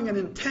forming an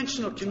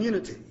intentional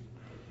community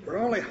where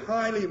only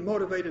highly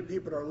motivated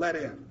people are let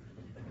in,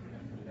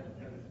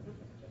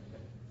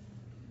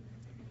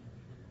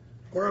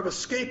 or of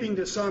escaping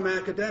to some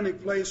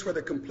academic place where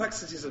the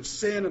complexities of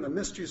sin and the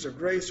mysteries of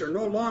grace are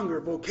no longer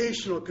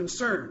vocational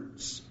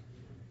concerns,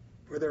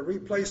 where they're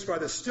replaced by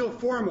the still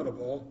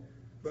formidable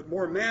but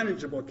more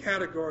manageable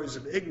categories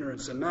of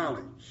ignorance and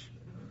knowledge.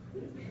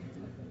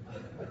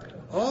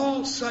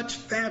 All such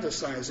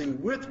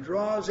fantasizing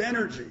withdraws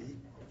energy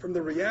from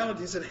the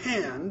realities at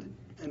hand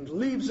and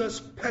leaves us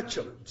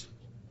petulant.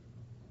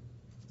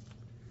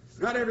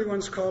 Not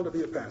everyone's called to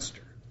be a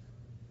pastor.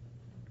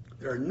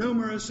 There are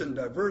numerous and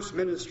diverse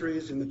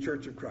ministries in the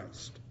Church of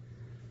Christ.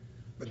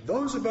 But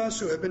those of us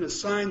who have been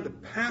assigned the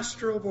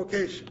pastoral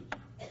vocation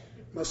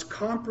must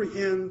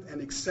comprehend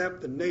and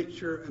accept the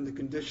nature and the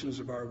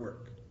conditions of our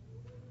work.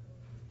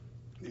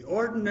 The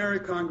ordinary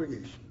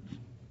congregation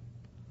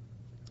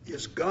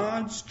is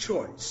God's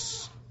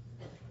choice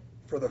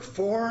for the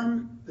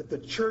form that the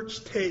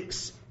church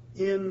takes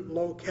in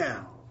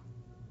locale.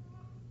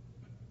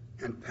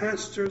 And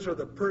pastors are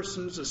the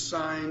persons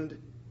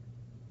assigned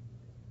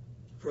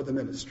for the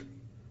ministry.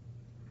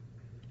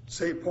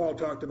 St. Paul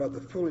talked about the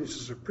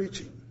foolishness of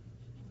preaching.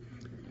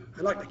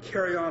 I'd like to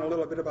carry on a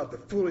little bit about the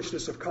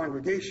foolishness of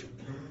congregation.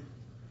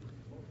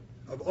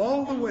 Of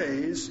all the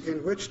ways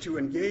in which to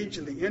engage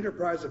in the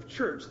enterprise of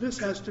church, this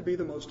has to be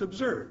the most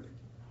absurd.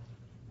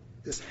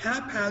 This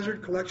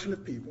haphazard collection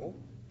of people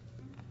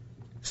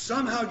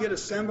somehow get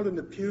assembled in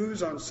the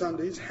pews on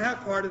Sundays,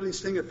 half-heartedly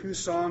sing a few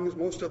songs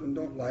most of them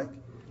don't like,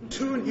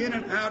 tune in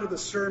and out of the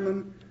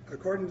sermon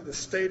according to the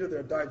state of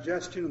their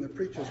digestion and the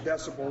preacher's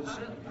decibels,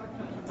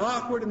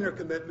 awkward in their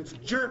commitments,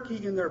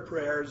 jerky in their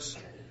prayers.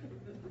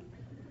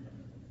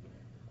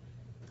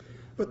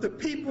 But the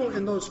people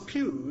in those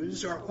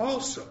pews are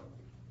also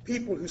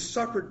people who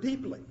suffer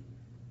deeply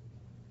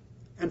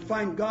and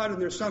find God in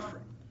their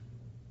suffering.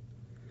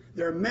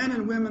 There are men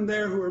and women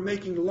there who are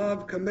making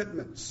love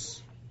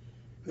commitments.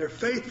 They're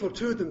faithful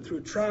to them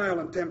through trial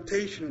and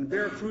temptation and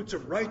bear fruits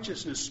of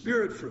righteousness,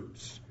 spirit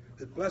fruits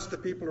that bless the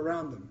people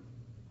around them.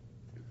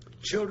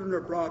 Children are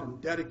brought and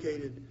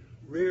dedicated,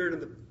 reared in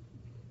the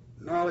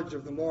knowledge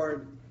of the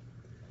Lord.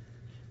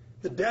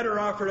 The dead are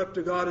offered up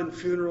to God in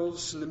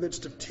funerals in the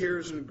midst of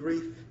tears and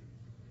grief.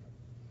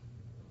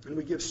 And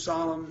we give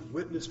solemn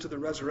witness to the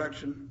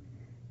resurrection.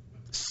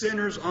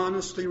 Sinners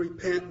honestly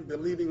repent and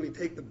believingly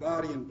take the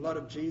body and blood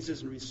of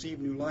Jesus and receive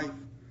new life.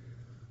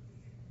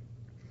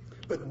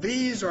 But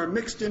these are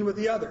mixed in with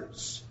the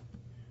others,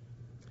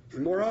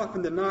 and more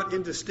often than not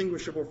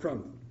indistinguishable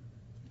from them.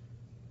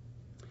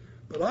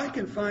 But I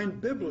can find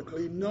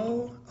biblically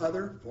no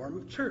other form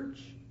of church.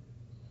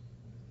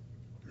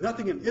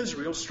 Nothing in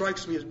Israel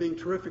strikes me as being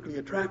terrifically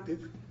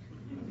attractive.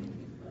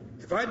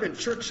 If If I'd been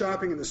church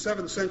shopping in the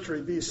 7th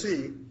century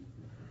B.C.,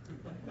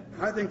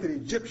 I think that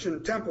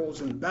Egyptian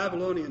temples and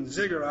Babylonian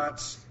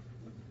ziggurats,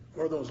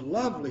 or those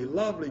lovely,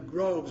 lovely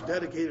groves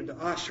dedicated to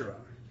Asherah,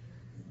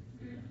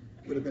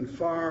 would have been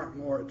far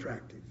more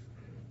attractive.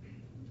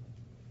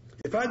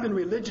 If I'd been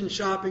religion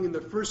shopping in the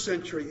 1st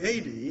century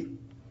A.D.,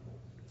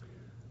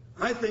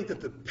 I think that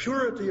the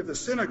purity of the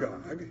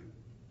synagogue,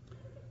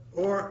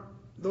 or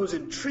those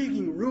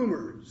intriguing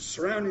rumors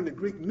surrounding the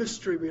Greek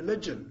mystery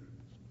religion,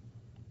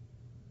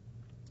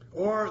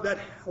 or that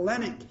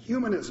Hellenic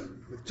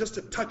humanism with just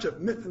a touch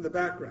of myth in the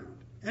background,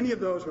 any of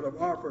those would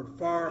have offered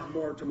far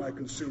more to my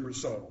consumer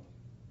soul.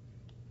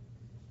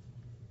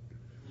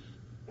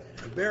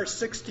 A bare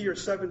 60 or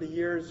 70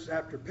 years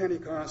after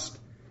Pentecost,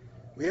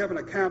 we have an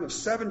account of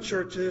 7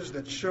 churches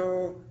that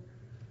show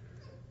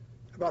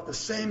about the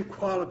same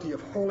quality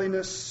of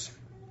holiness,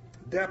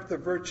 depth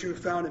of virtue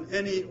found in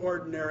any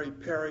ordinary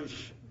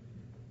parish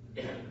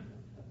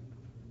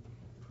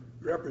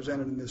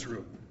represented in this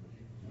room.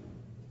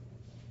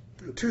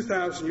 In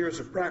 2,000 years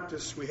of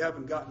practice, we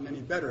haven't gotten any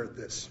better at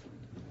this.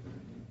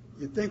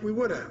 You'd think we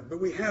would have,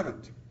 but we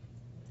haven't.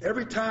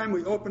 Every time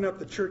we open up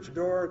the church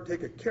door,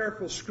 take a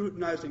careful,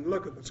 scrutinizing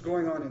look at what's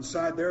going on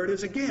inside, there it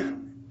is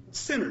again.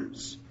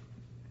 Sinners.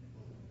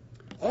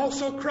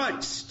 Also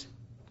Christ.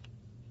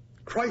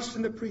 Christ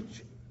in the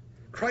preaching.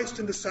 Christ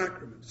in the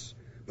sacraments.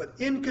 But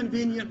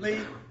inconveniently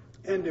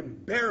and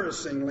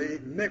embarrassingly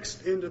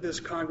mixed into this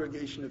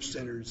congregation of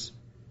sinners.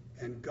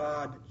 And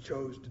God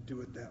chose to do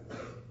it that way.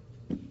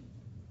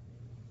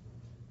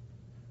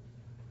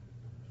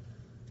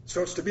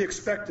 So it's to be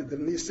expected that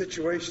in these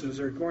situations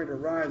there are going to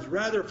arise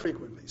rather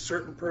frequently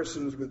certain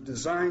persons with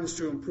designs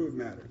to improve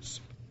matters.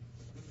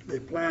 They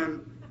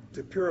plan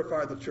to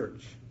purify the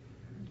church.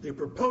 They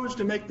propose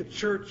to make the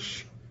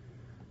church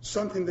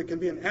something that can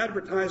be an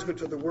advertisement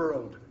to the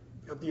world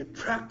of the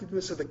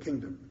attractiveness of the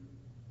kingdom.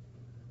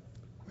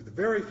 With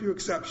very few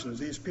exceptions,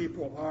 these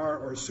people are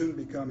or soon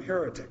become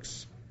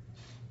heretics,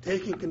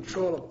 taking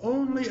control of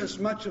only as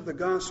much of the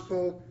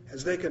gospel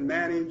as they can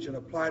manage and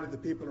apply to the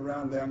people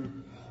around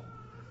them,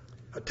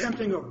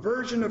 attempting a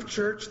version of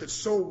church that's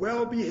so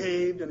well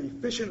behaved and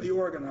efficiently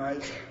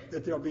organized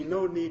that there'll be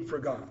no need for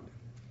God.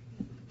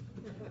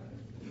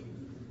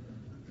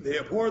 They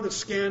abhor the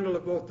scandal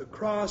of both the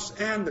cross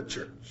and the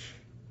church.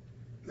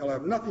 They'll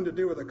have nothing to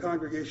do with the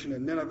congregation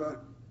in Nineveh.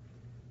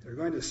 They're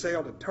going to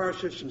sail to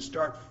Tarshish and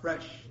start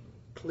fresh,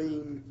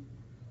 clean,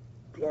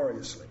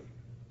 gloriously.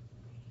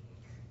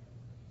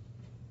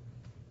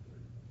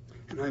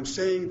 And I'm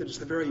saying that it's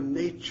the very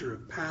nature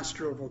of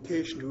pastoral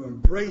vocation to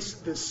embrace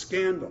this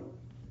scandal,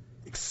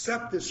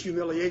 accept this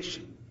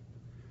humiliation,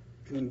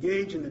 and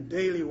engage in the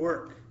daily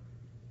work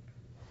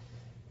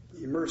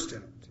immersed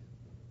in it.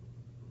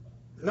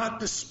 Not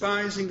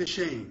despising the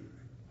shame,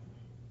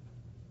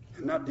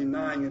 and not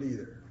denying it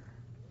either.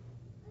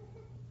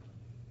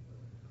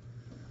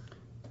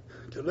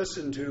 To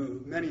listen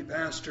to many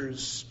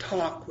pastors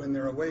talk when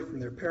they're away from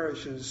their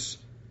parishes,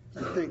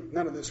 I think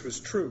none of this was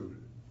true.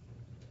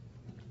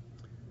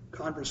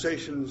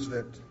 Conversations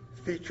that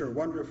feature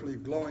wonderfully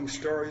glowing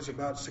stories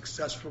about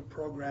successful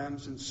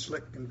programs and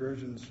slick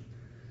conversions.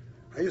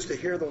 I used to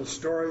hear those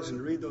stories and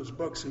read those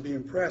books and be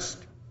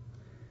impressed.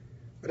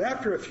 But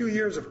after a few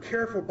years of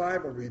careful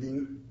Bible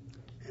reading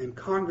and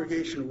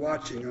congregation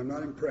watching, I'm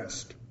not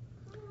impressed.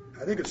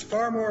 I think it's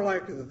far more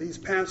likely that these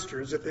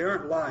pastors, if they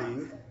aren't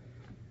lying,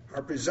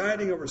 are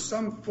presiding over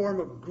some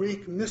form of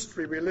Greek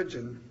mystery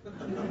religion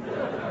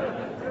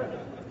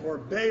or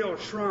Baal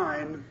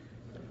shrine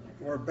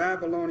or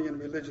Babylonian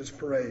religious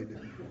parade.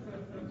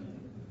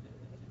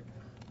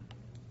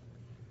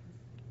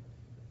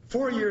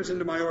 4 years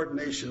into my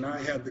ordination,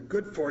 I had the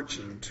good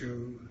fortune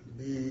to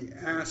be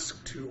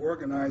asked to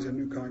organize a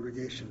new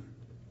congregation.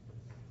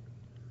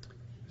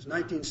 It was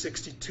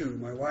 1962.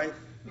 My wife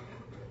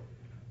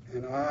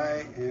and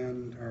I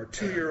and our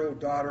 2-year-old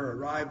daughter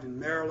arrived in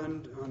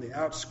Maryland on the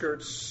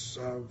outskirts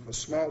of a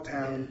small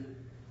town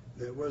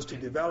that was to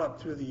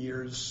develop through the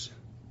years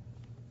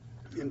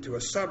into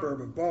a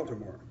suburb of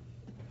Baltimore.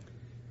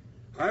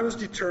 I was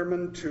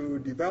determined to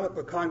develop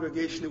a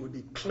congregation that would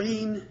be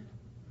clean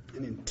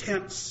and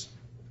intense.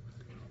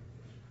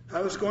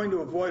 I was going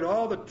to avoid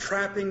all the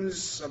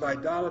trappings of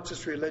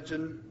idolatrous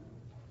religion.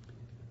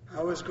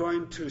 I was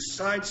going to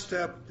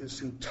sidestep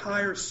this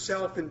entire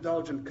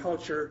self-indulgent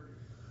culture.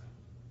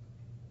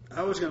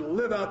 I was going to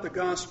live out the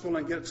gospel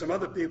and get some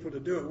other people to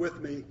do it with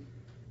me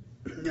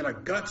in a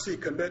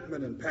gutsy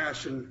commitment and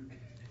passion.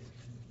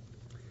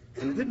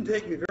 And it didn't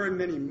take me very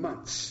many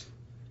months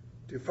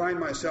to find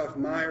myself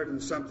mired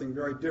in something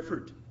very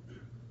different.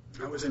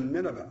 I was in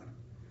Nineveh.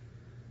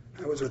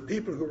 I was with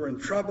people who were in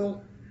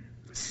trouble,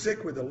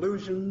 sick with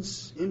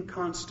illusions,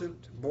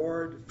 inconstant,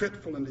 bored,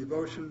 fitful in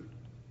devotion.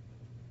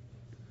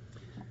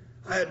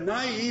 I had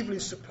naively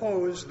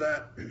supposed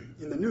that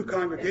in the new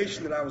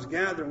congregation that I was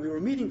gathering, we were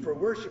meeting for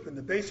worship in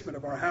the basement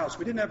of our house.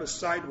 We didn't have a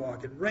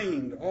sidewalk. It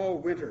rained all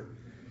winter,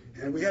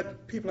 and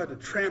people had to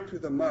tramp through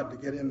the mud to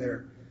get in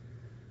there.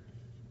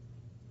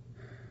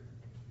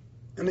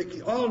 And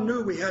they all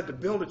knew we had to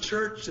build a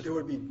church, that there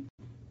would be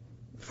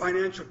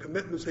financial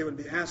commitments they would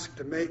be asked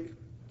to make.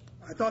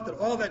 I thought that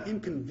all that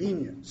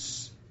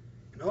inconvenience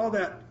and all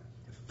that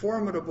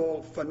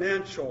formidable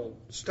financial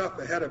stuff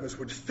ahead of us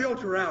would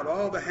filter out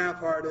all the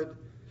half-hearted,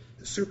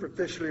 the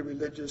superficially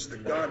religious, the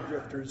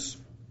God-drifters.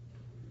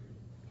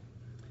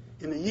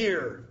 In a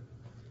year,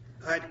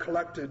 I had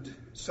collected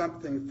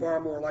something far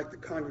more like the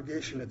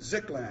congregation at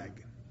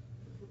Ziklag.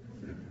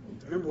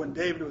 Remember when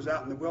David was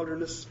out in the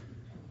wilderness,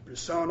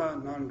 persona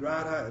non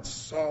grata at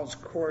Saul's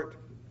court,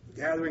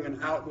 gathering an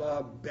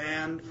outlaw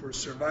band for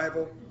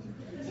survival?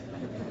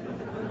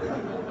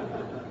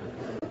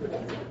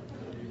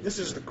 This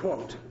is the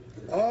quote.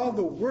 All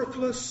the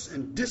worthless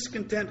and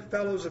discontent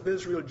fellows of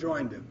Israel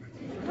joined him.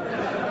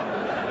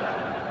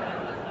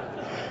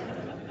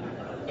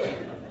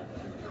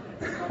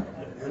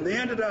 And they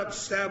ended up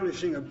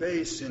establishing a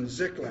base in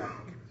Ziklag.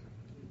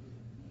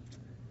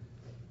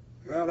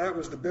 Well, that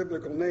was the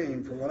biblical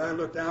name for what I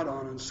looked out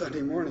on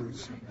Sunday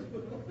mornings.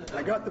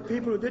 I got the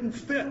people who didn't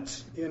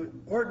fit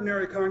in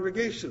ordinary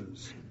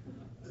congregations,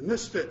 the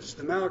misfits,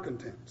 the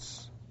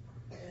malcontents.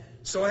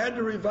 So I had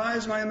to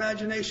revise my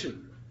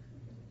imagination.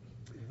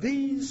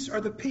 These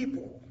are the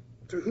people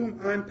to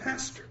whom I'm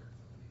pastor.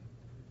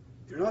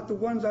 They're not the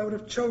ones I would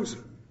have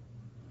chosen,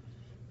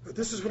 but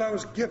this is what I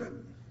was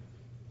given.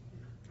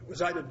 What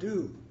was I to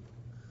do?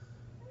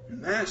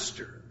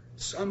 Master,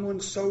 someone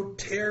sowed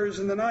tares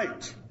in the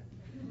night.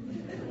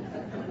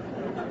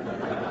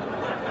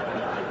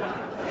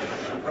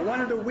 I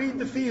wanted to weed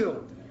the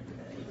field.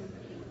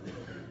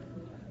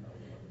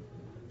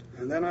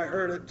 And then I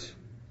heard it,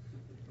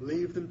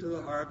 leave them to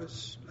the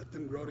harvest, let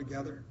them grow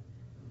together.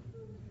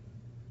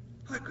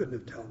 I couldn't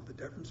have told the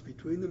difference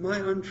between them. My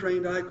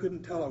untrained eye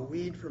couldn't tell a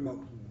weed from a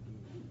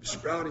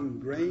sprouting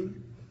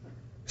grain.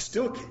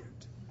 Still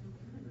can't.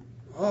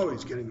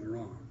 Always getting it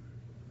wrong.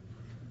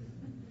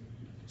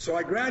 So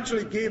I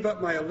gradually gave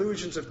up my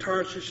illusions of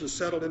Tarshish and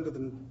settled into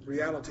the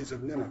realities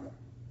of Nineveh.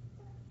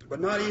 But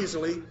not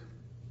easily,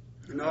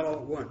 and not all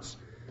at once.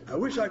 I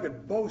wish I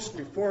could boast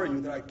before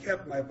you that I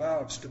kept my vow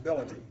of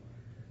stability,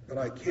 but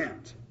I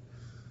can't.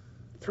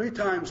 3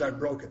 times I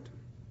broke it.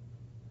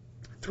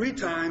 3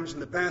 times in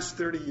the past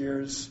 30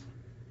 years,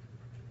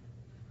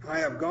 I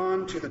have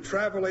gone to the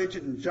travel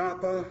agent in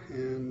Joppa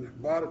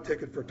and bought a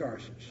ticket for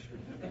Tarshish.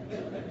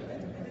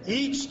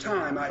 Each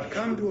time I'd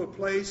come to a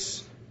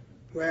place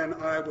when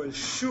I was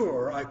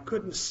sure I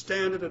couldn't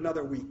stand it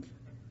another week.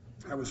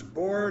 I was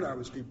bored, I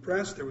was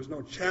depressed, there was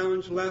no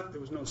challenge left, there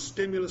was no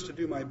stimulus to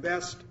do my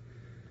best.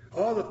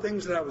 All the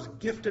things that I was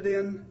gifted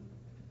in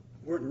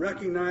weren't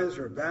recognized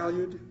or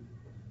valued.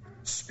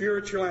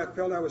 Spiritually, I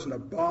felt I was in a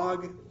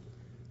bog.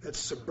 That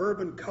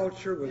suburban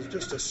culture was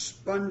just a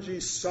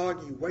spongy,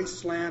 soggy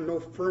wasteland, no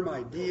firm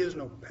ideas,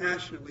 no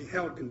passionately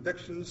held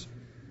convictions,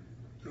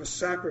 no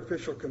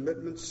sacrificial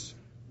commitments.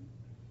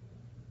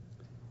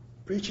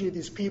 Preaching to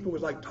these people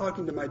was like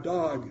talking to my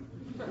dog.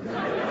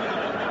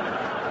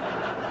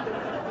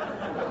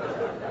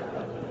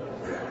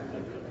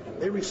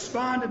 They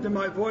responded to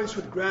my voice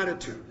with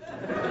gratitude.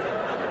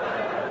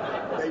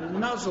 They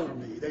nuzzled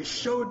me. They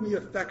showed me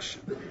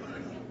affection.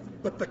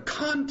 But the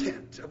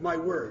content of my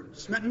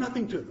words meant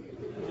nothing to them.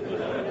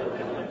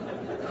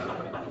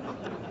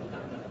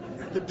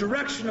 The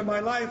direction of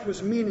my life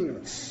was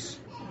meaningless.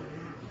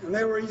 And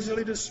they were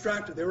easily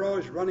distracted. They were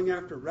always running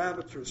after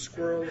rabbits or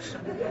squirrels.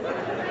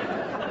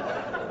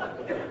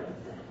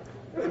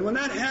 And when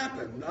that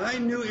happened, I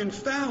knew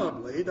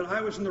infallibly that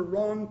I was in the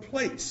wrong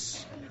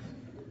place.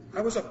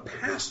 I was a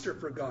pastor,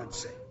 for God's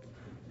sake,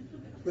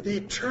 with the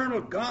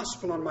eternal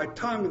gospel on my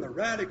tongue and the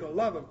radical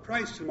love of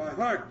Christ in my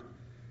heart.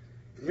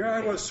 And here I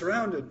was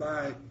surrounded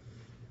by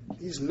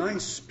these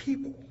nice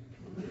people.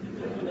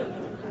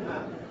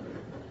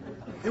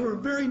 They were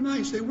very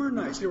nice. They were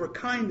nice. They were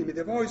kind to me.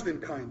 They've always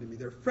been kind to me.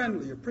 They're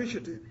friendly,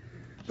 appreciative.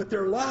 But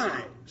their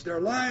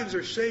lives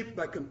are shaped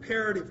by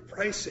comparative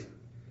pricing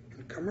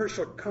and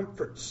commercial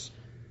comforts.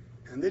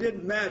 And they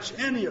didn't match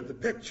any of the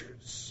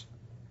pictures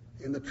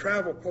in the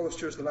travel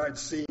posters that I'd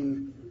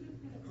seen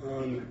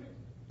on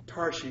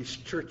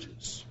Tarshish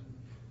churches.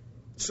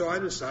 So I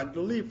decided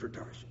to leave for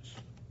Tarshish.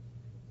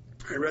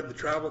 I read the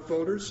travel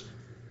folders.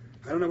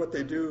 I don't know what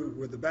they do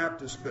with the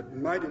Baptists, but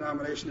in my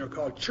denomination they're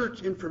called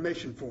church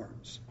information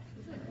forms.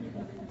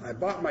 I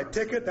bought my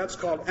ticket. That's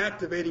called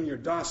activating your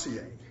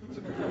dossier.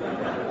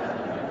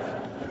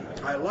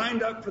 I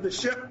lined up for the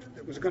ship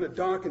that was going to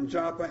dock in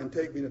Joppa and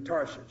take me to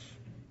Tarshish.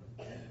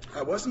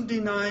 I wasn't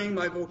denying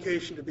my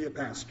vocation to be a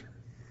pastor,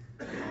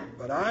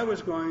 but I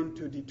was going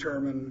to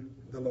determine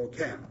the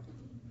locale.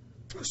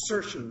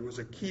 Assertion was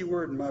a key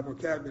word in my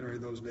vocabulary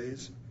those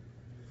days.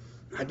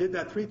 I did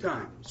that 3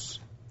 times.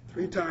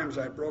 3 times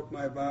I broke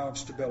my vow of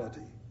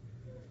stability.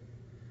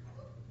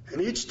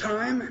 And each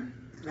time,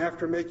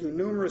 after making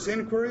numerous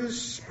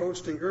inquiries,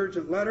 posting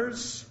urgent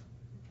letters,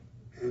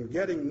 and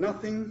getting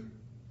nothing,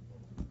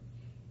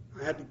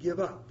 I had to give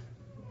up.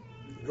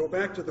 Go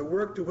back to the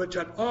work to which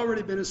I'd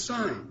already been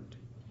assigned.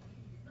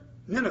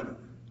 Nineveh.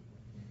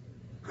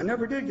 I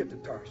never did get to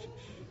Tarshish.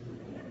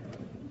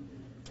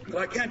 But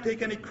I can't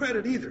take any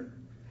credit either.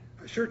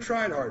 I sure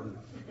tried hard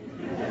enough.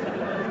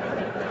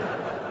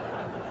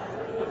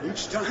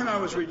 Each time I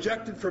was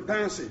rejected for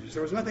passage.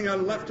 There was nothing I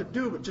left to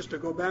do but just to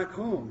go back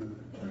home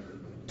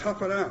and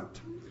tough it out.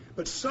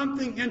 But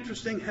something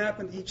interesting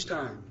happened each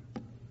time.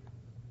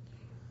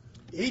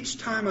 Each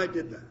time I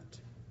did that,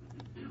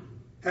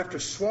 after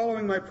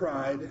swallowing my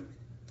pride,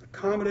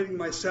 accommodating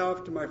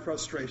myself to my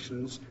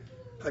frustrations,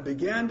 I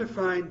began to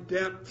find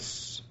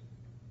depths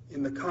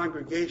in the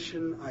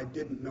congregation I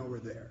didn't know were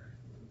there.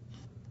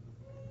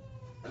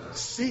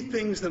 See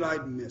things that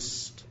I'd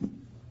missed.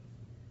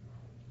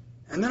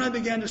 And then I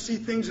began to see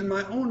things in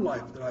my own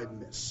life that I'd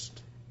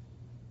missed.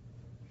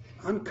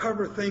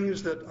 Uncover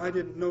things that I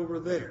didn't know were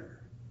there.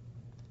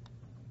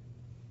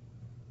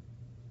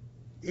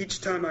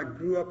 Each time I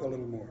grew up a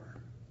little more.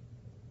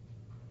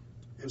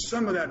 And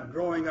some of that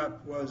growing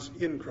up was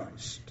in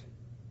Christ.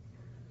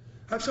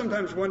 I've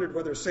sometimes wondered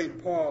whether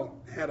St. Paul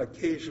had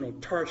occasional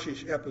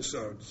Tarshish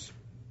episodes.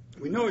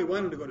 We know he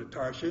wanted to go to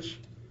Tarshish.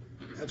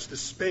 That's the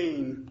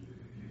Spain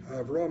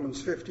of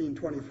Romans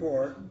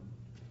 15:24.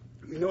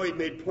 We know he'd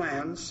made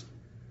plans.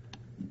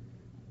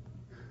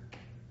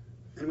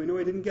 And we know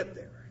he didn't get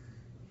there.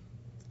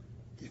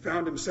 He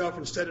found himself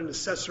instead in a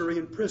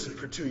Caesarean prison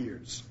for 2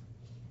 years.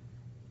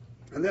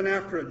 And then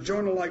after a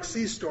Jonah-like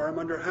sea storm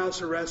under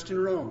house arrest in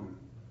Rome.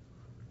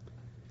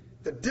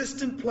 The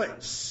distant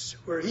place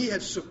where he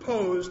had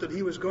supposed that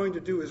he was going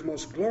to do his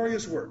most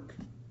glorious work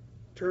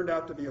turned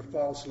out to be a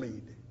false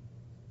lead.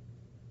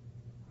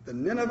 The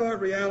Nineveh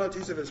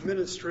realities of his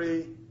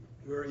ministry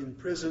were in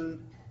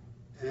prison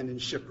and in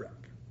shipwreck.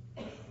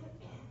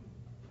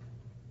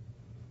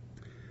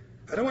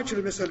 I don't want you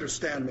to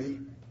misunderstand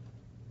me.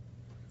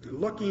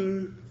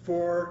 Looking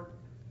for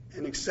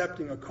and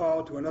accepting a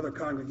call to another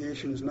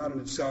congregation is not in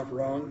itself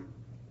wrong.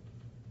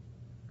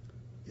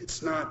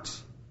 It's not,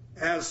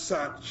 as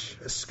such,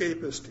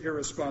 escapist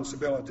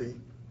irresponsibility.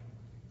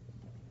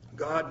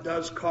 God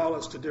does call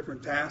us to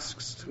different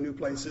tasks, to new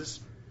places.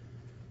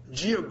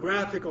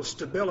 Geographical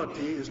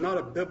stability is not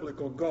a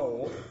biblical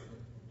goal.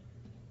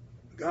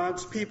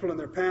 God's people and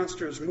their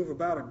pastors move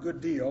about a good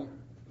deal.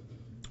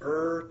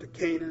 To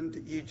Canaan,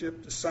 to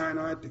Egypt, to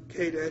Sinai, to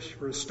Kadesh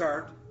for a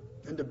start,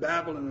 then to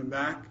Babylon and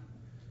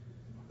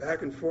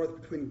back and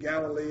forth between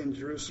Galilee and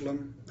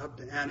Jerusalem, up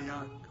to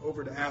Antioch,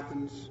 over to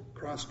Athens,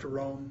 across to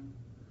Rome,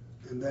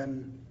 and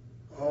then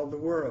all the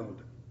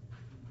world.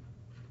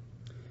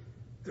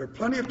 There are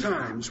plenty of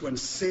times when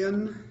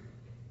sin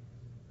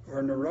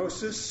or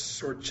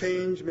neurosis or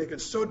change make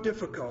it so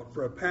difficult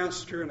for a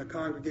pastor and a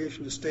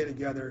congregation to stay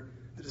together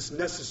that it's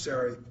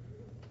necessary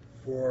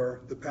for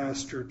the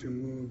pastor to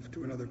move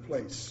to another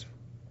place.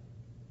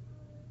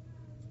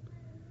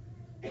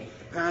 The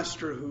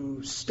pastor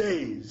who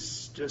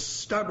stays just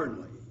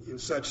stubbornly in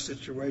such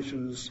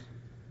situations,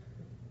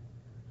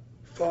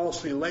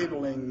 falsely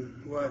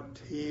labeling what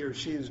he or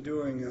she is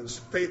doing as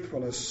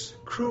faithfulness,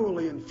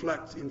 cruelly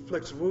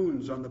inflicts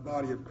wounds on the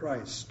body of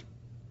Christ.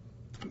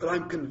 But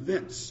I'm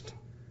convinced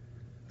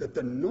that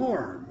the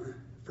norm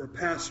for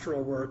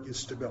pastoral work is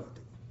stability.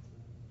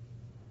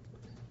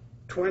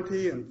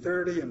 20 and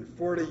 30 and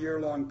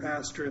 40-year-long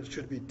pastors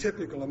should be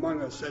typical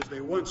among us as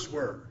they once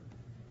were,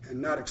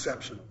 and not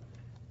exceptional.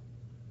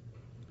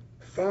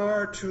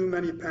 Far too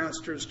many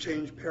pastors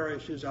change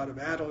parishes out of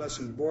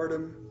adolescent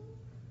boredom,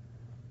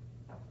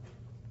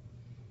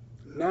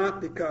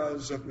 not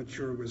because of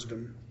mature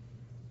wisdom.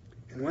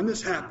 And when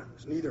this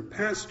happens, neither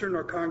pastor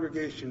nor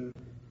congregation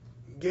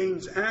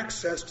gains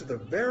access to the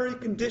very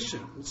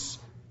conditions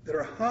that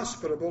are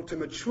hospitable to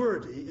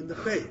maturity in the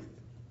faith.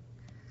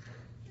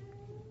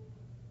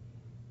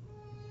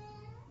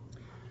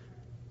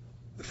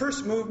 The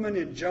first movement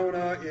in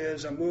Jonah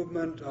is a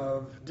movement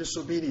of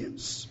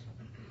disobedience.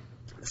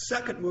 The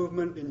second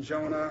movement in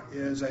Jonah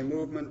is a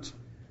movement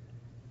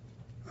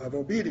of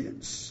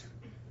obedience.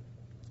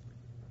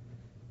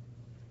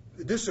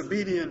 The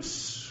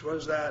disobedience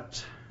was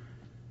that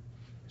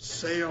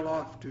sail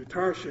off to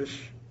Tarshish.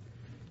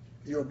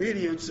 The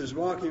obedience is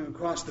walking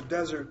across the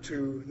desert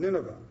to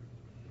Nineveh.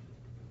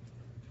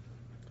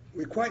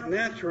 We quite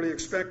naturally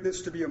expect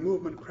this to be a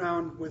movement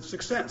crowned with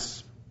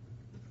success,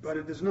 but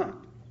it is not.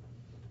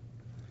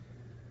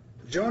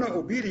 Jonah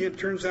obedient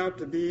turns out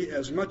to be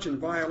as much in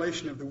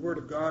violation of the Word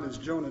of God as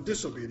Jonah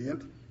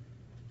disobedient.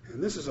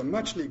 And this is a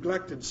much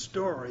neglected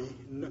story,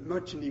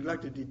 much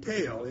neglected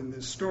detail in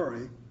this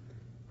story,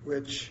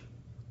 which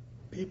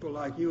people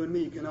like you and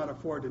me cannot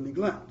afford to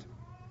neglect.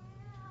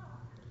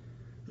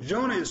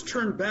 Jonah is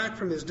turned back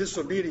from his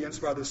disobedience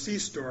by the sea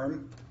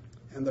storm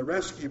and the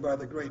rescue by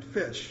the great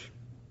fish.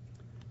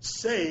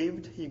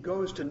 Saved, he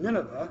goes to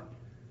Nineveh,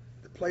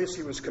 the place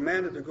he was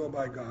commanded to go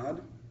by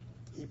God.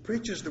 He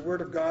preaches the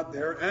word of God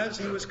there as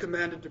he was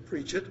commanded to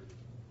preach it.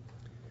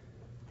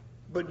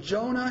 But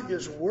Jonah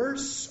is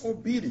worse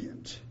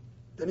obedient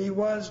than he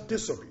was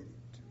disobedient.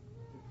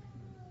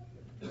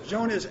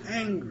 Jonah is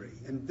angry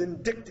and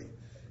vindictive.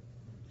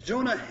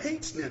 Jonah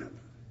hates Nineveh.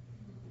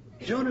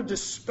 Jonah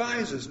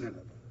despises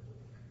Nineveh.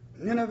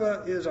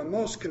 Nineveh is a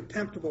most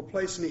contemptible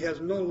place, and he has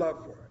no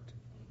love for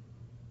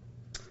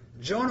it.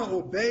 Jonah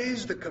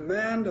obeys the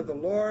command of the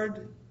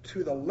Lord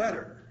to the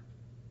letter,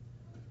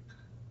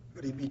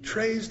 but he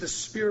betrays the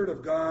Spirit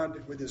of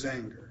God with his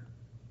anger.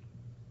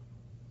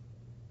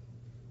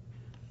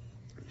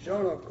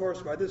 Jonah, of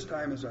course, by this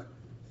time is a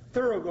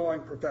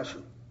thoroughgoing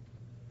professional.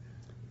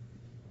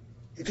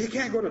 If he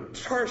can't go to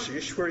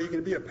Tarshish, where he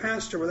can be a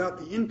pastor without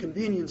the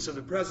inconvenience of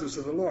the presence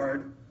of the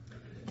Lord,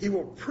 he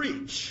will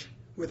preach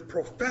with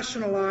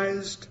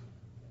professionalized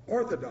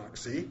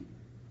orthodoxy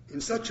in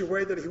such a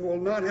way that he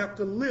will not have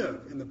to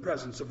live in the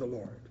presence of the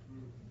Lord.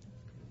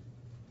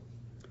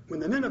 When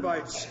the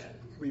Ninevites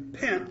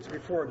repent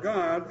before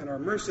God and are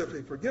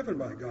mercifully forgiven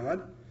by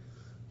God,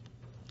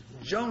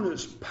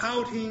 Jonah's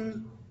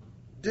pouting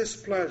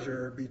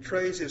displeasure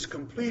betrays his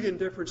complete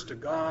indifference to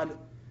God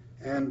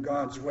and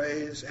God's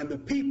ways and the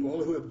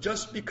people who have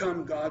just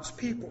become God's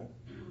people.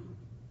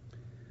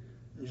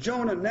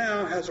 Jonah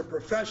now has a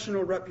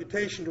professional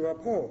reputation to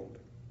uphold.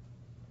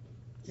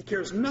 He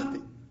cares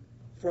nothing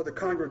for the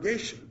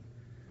congregation,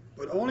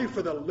 but only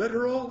for the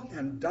literal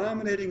and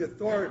dominating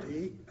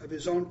authority of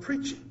his own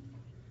preaching.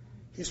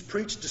 He's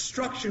preached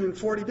destruction in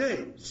 40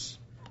 days,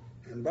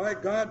 and by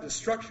God,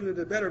 destruction it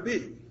had better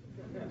be.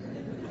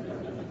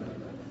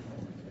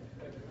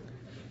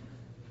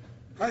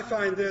 I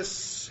find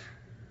this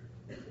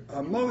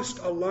a most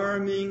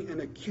alarming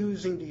and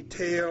accusing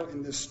detail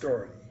in this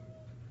story,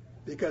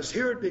 because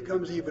here it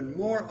becomes even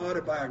more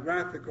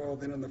autobiographical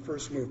than in the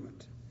first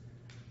movement.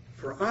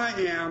 For I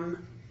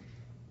am,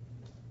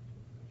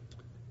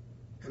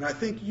 and I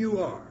think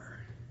you are,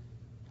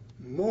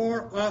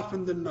 more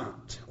often than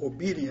not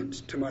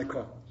obedient to my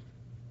call.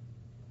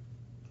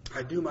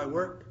 I do my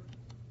work.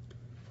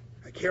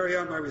 I carry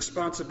out my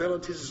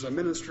responsibilities as a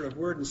minister of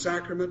word and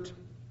sacrament.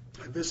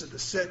 I visit the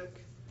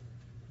sick.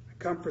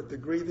 Comfort the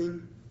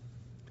grieving.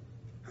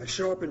 I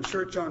show up in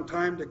church on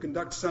time to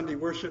conduct Sunday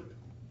worship,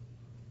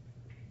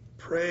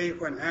 pray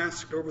when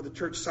asked over the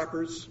church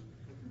suppers,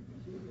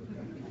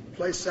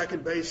 play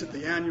second base at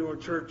the annual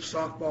church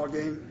softball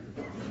game.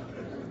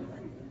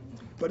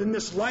 But in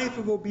this life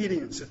of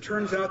obedience, it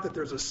turns out that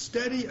there's a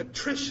steady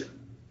attrition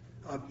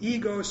of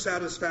ego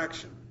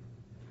satisfaction.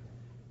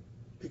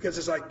 Because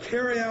as I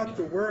carry out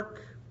the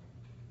work,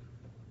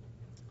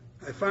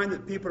 I find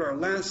that people are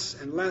less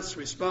and less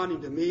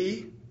responding to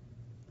me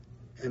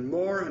and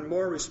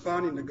more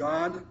responding to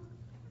God.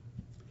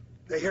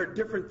 They hear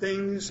different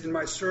things in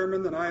my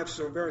sermon than I have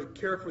so very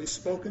carefully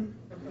spoken,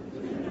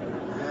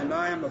 and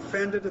I am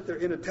offended at their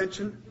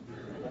inattention.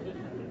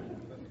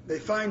 They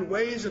find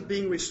ways of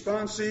being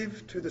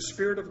responsive to the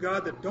Spirit of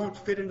God that don't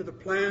fit into the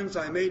plans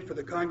I made for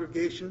the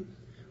congregation,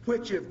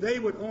 which, if they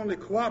would only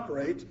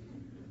cooperate,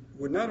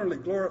 would not only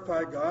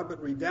glorify God,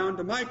 but redound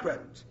to my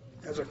credit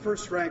as a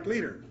first-rank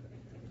leader.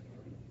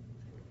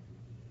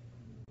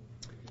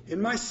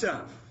 In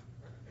myself,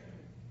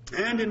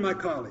 and in my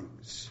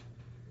colleagues,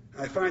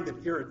 I find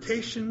that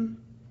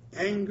irritation,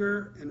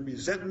 anger, and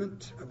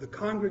resentment of the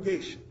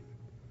congregation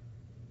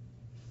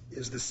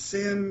is the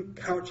sin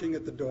couching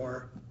at the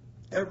door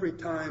every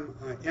time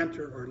I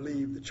enter or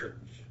leave the church.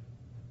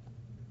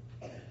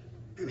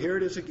 And here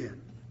it is again.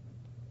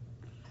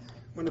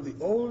 One of the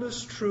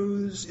oldest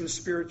truths in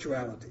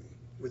spirituality,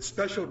 with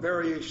special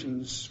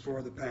variations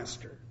for the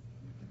pastor.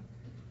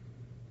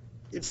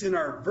 It's in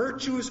our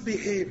virtuous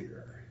behavior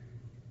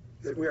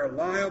that we are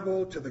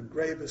liable to the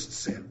gravest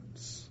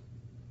sins.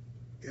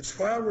 It's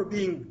while we're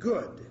being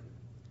good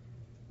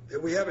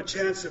that we have a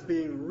chance of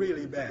being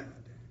really bad.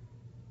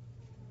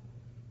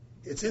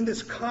 It's in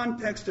this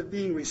context of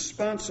being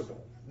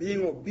responsible,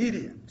 being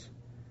obedient,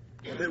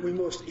 that we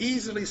most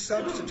easily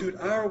substitute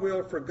our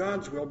will for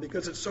God's will,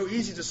 because it's so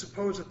easy to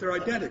suppose that they're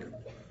identical.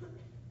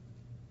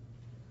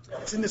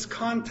 It's in this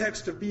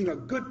context of being a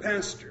good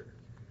pastor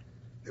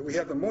that we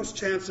have the most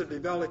chance of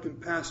developing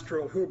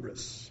pastoral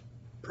hubris,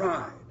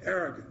 pride,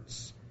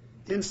 arrogance,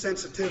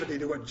 insensitivity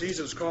to what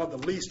Jesus called the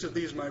least of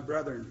these my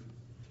brethren,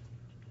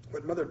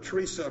 what Mother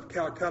Teresa of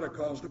Calcutta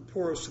calls the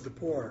poorest of the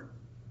poor,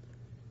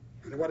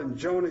 and what in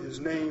Jonah is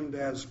named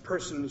as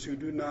persons who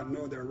do not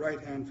know their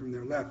right hand from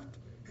their left,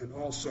 and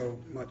also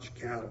much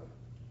cattle.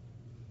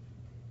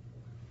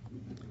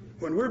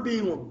 When we're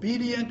being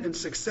obedient and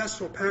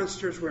successful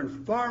pastors, we're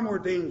in far more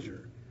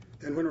danger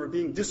than when we're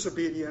being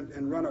disobedient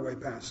and runaway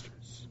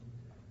pastors.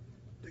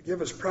 To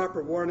give us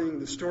proper warning,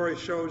 the story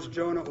shows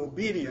Jonah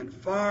obedient,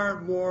 far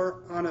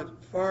more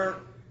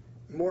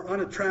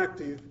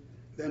unattractive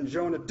than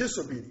Jonah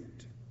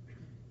disobedient.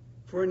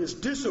 For in his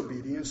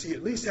disobedience, he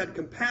at least had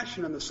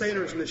compassion on the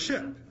sailors in the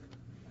ship.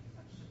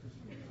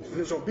 In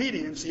his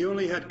obedience, he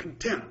only had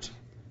contempt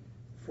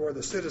for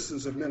the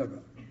citizens of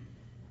Nineveh.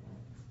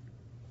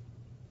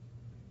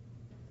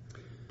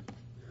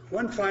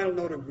 One final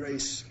note of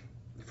grace,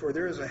 for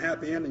there is a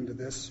happy ending to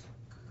this.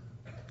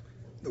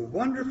 The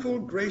wonderful,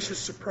 gracious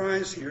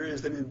surprise here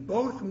is that in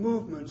both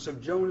movements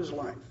of Jonah's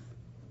life,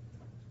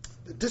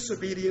 the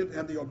disobedient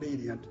and the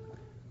obedient,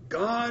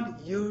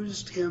 God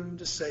used him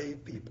to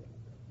save people.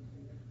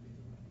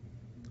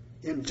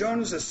 In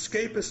Jonah's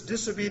escapist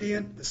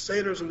disobedient, the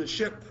sailors on the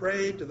ship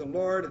prayed to the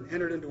Lord and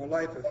entered into a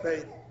life of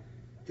faith.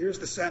 Here's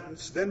the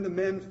sentence. Then the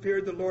men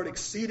feared the Lord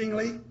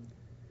exceedingly,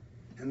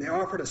 and they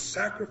offered a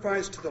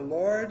sacrifice to the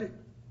Lord.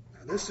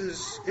 This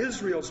is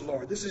Israel's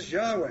Lord. This is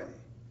Yahweh,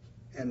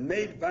 and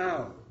made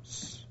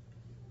vows.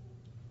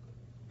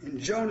 In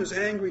Jonah's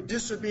angry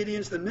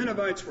disobedience, the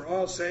Ninevites were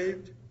all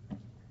saved.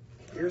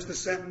 Here's the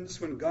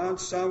sentence: when God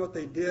saw what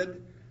they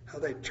did, how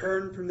they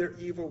turned from their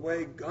evil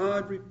way,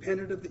 God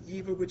repented of the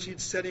evil which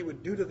he'd said he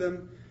would do to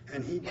them,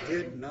 and he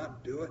did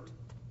not do it.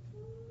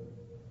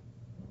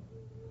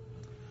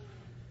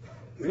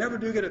 We never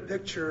do get a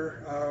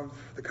picture of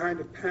the kind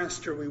of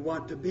pastor we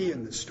want to be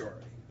in this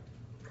story,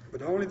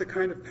 but only the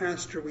kind of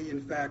pastor we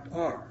in fact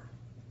are.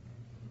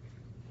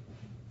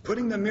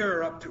 Putting the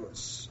mirror up to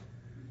us,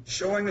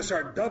 showing us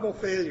our double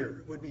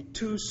failure, would be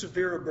too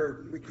severe a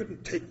burden. We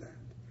couldn't take that.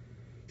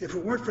 If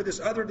it weren't for this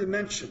other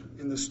dimension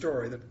in the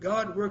story, that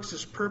God works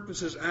his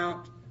purposes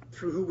out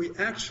through who we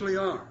actually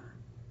are,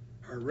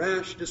 our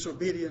rash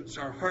disobedience,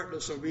 our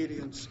heartless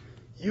obedience,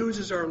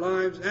 uses our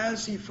lives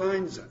as he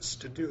finds us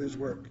to do his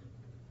work.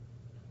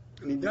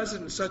 And he does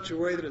it in such a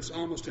way that it's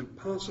almost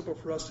impossible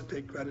for us to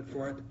take credit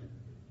for it.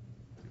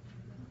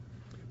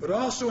 But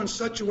also in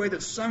such a way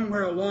that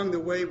somewhere along the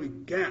way we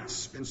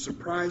gasp in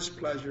surprised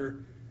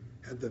pleasure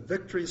at the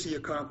victories he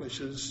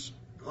accomplishes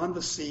on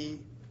the sea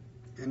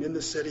and in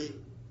the city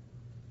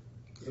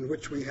in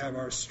which we have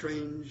our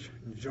strange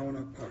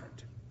Jonah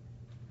part.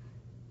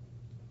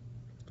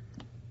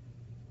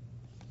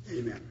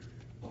 Amen.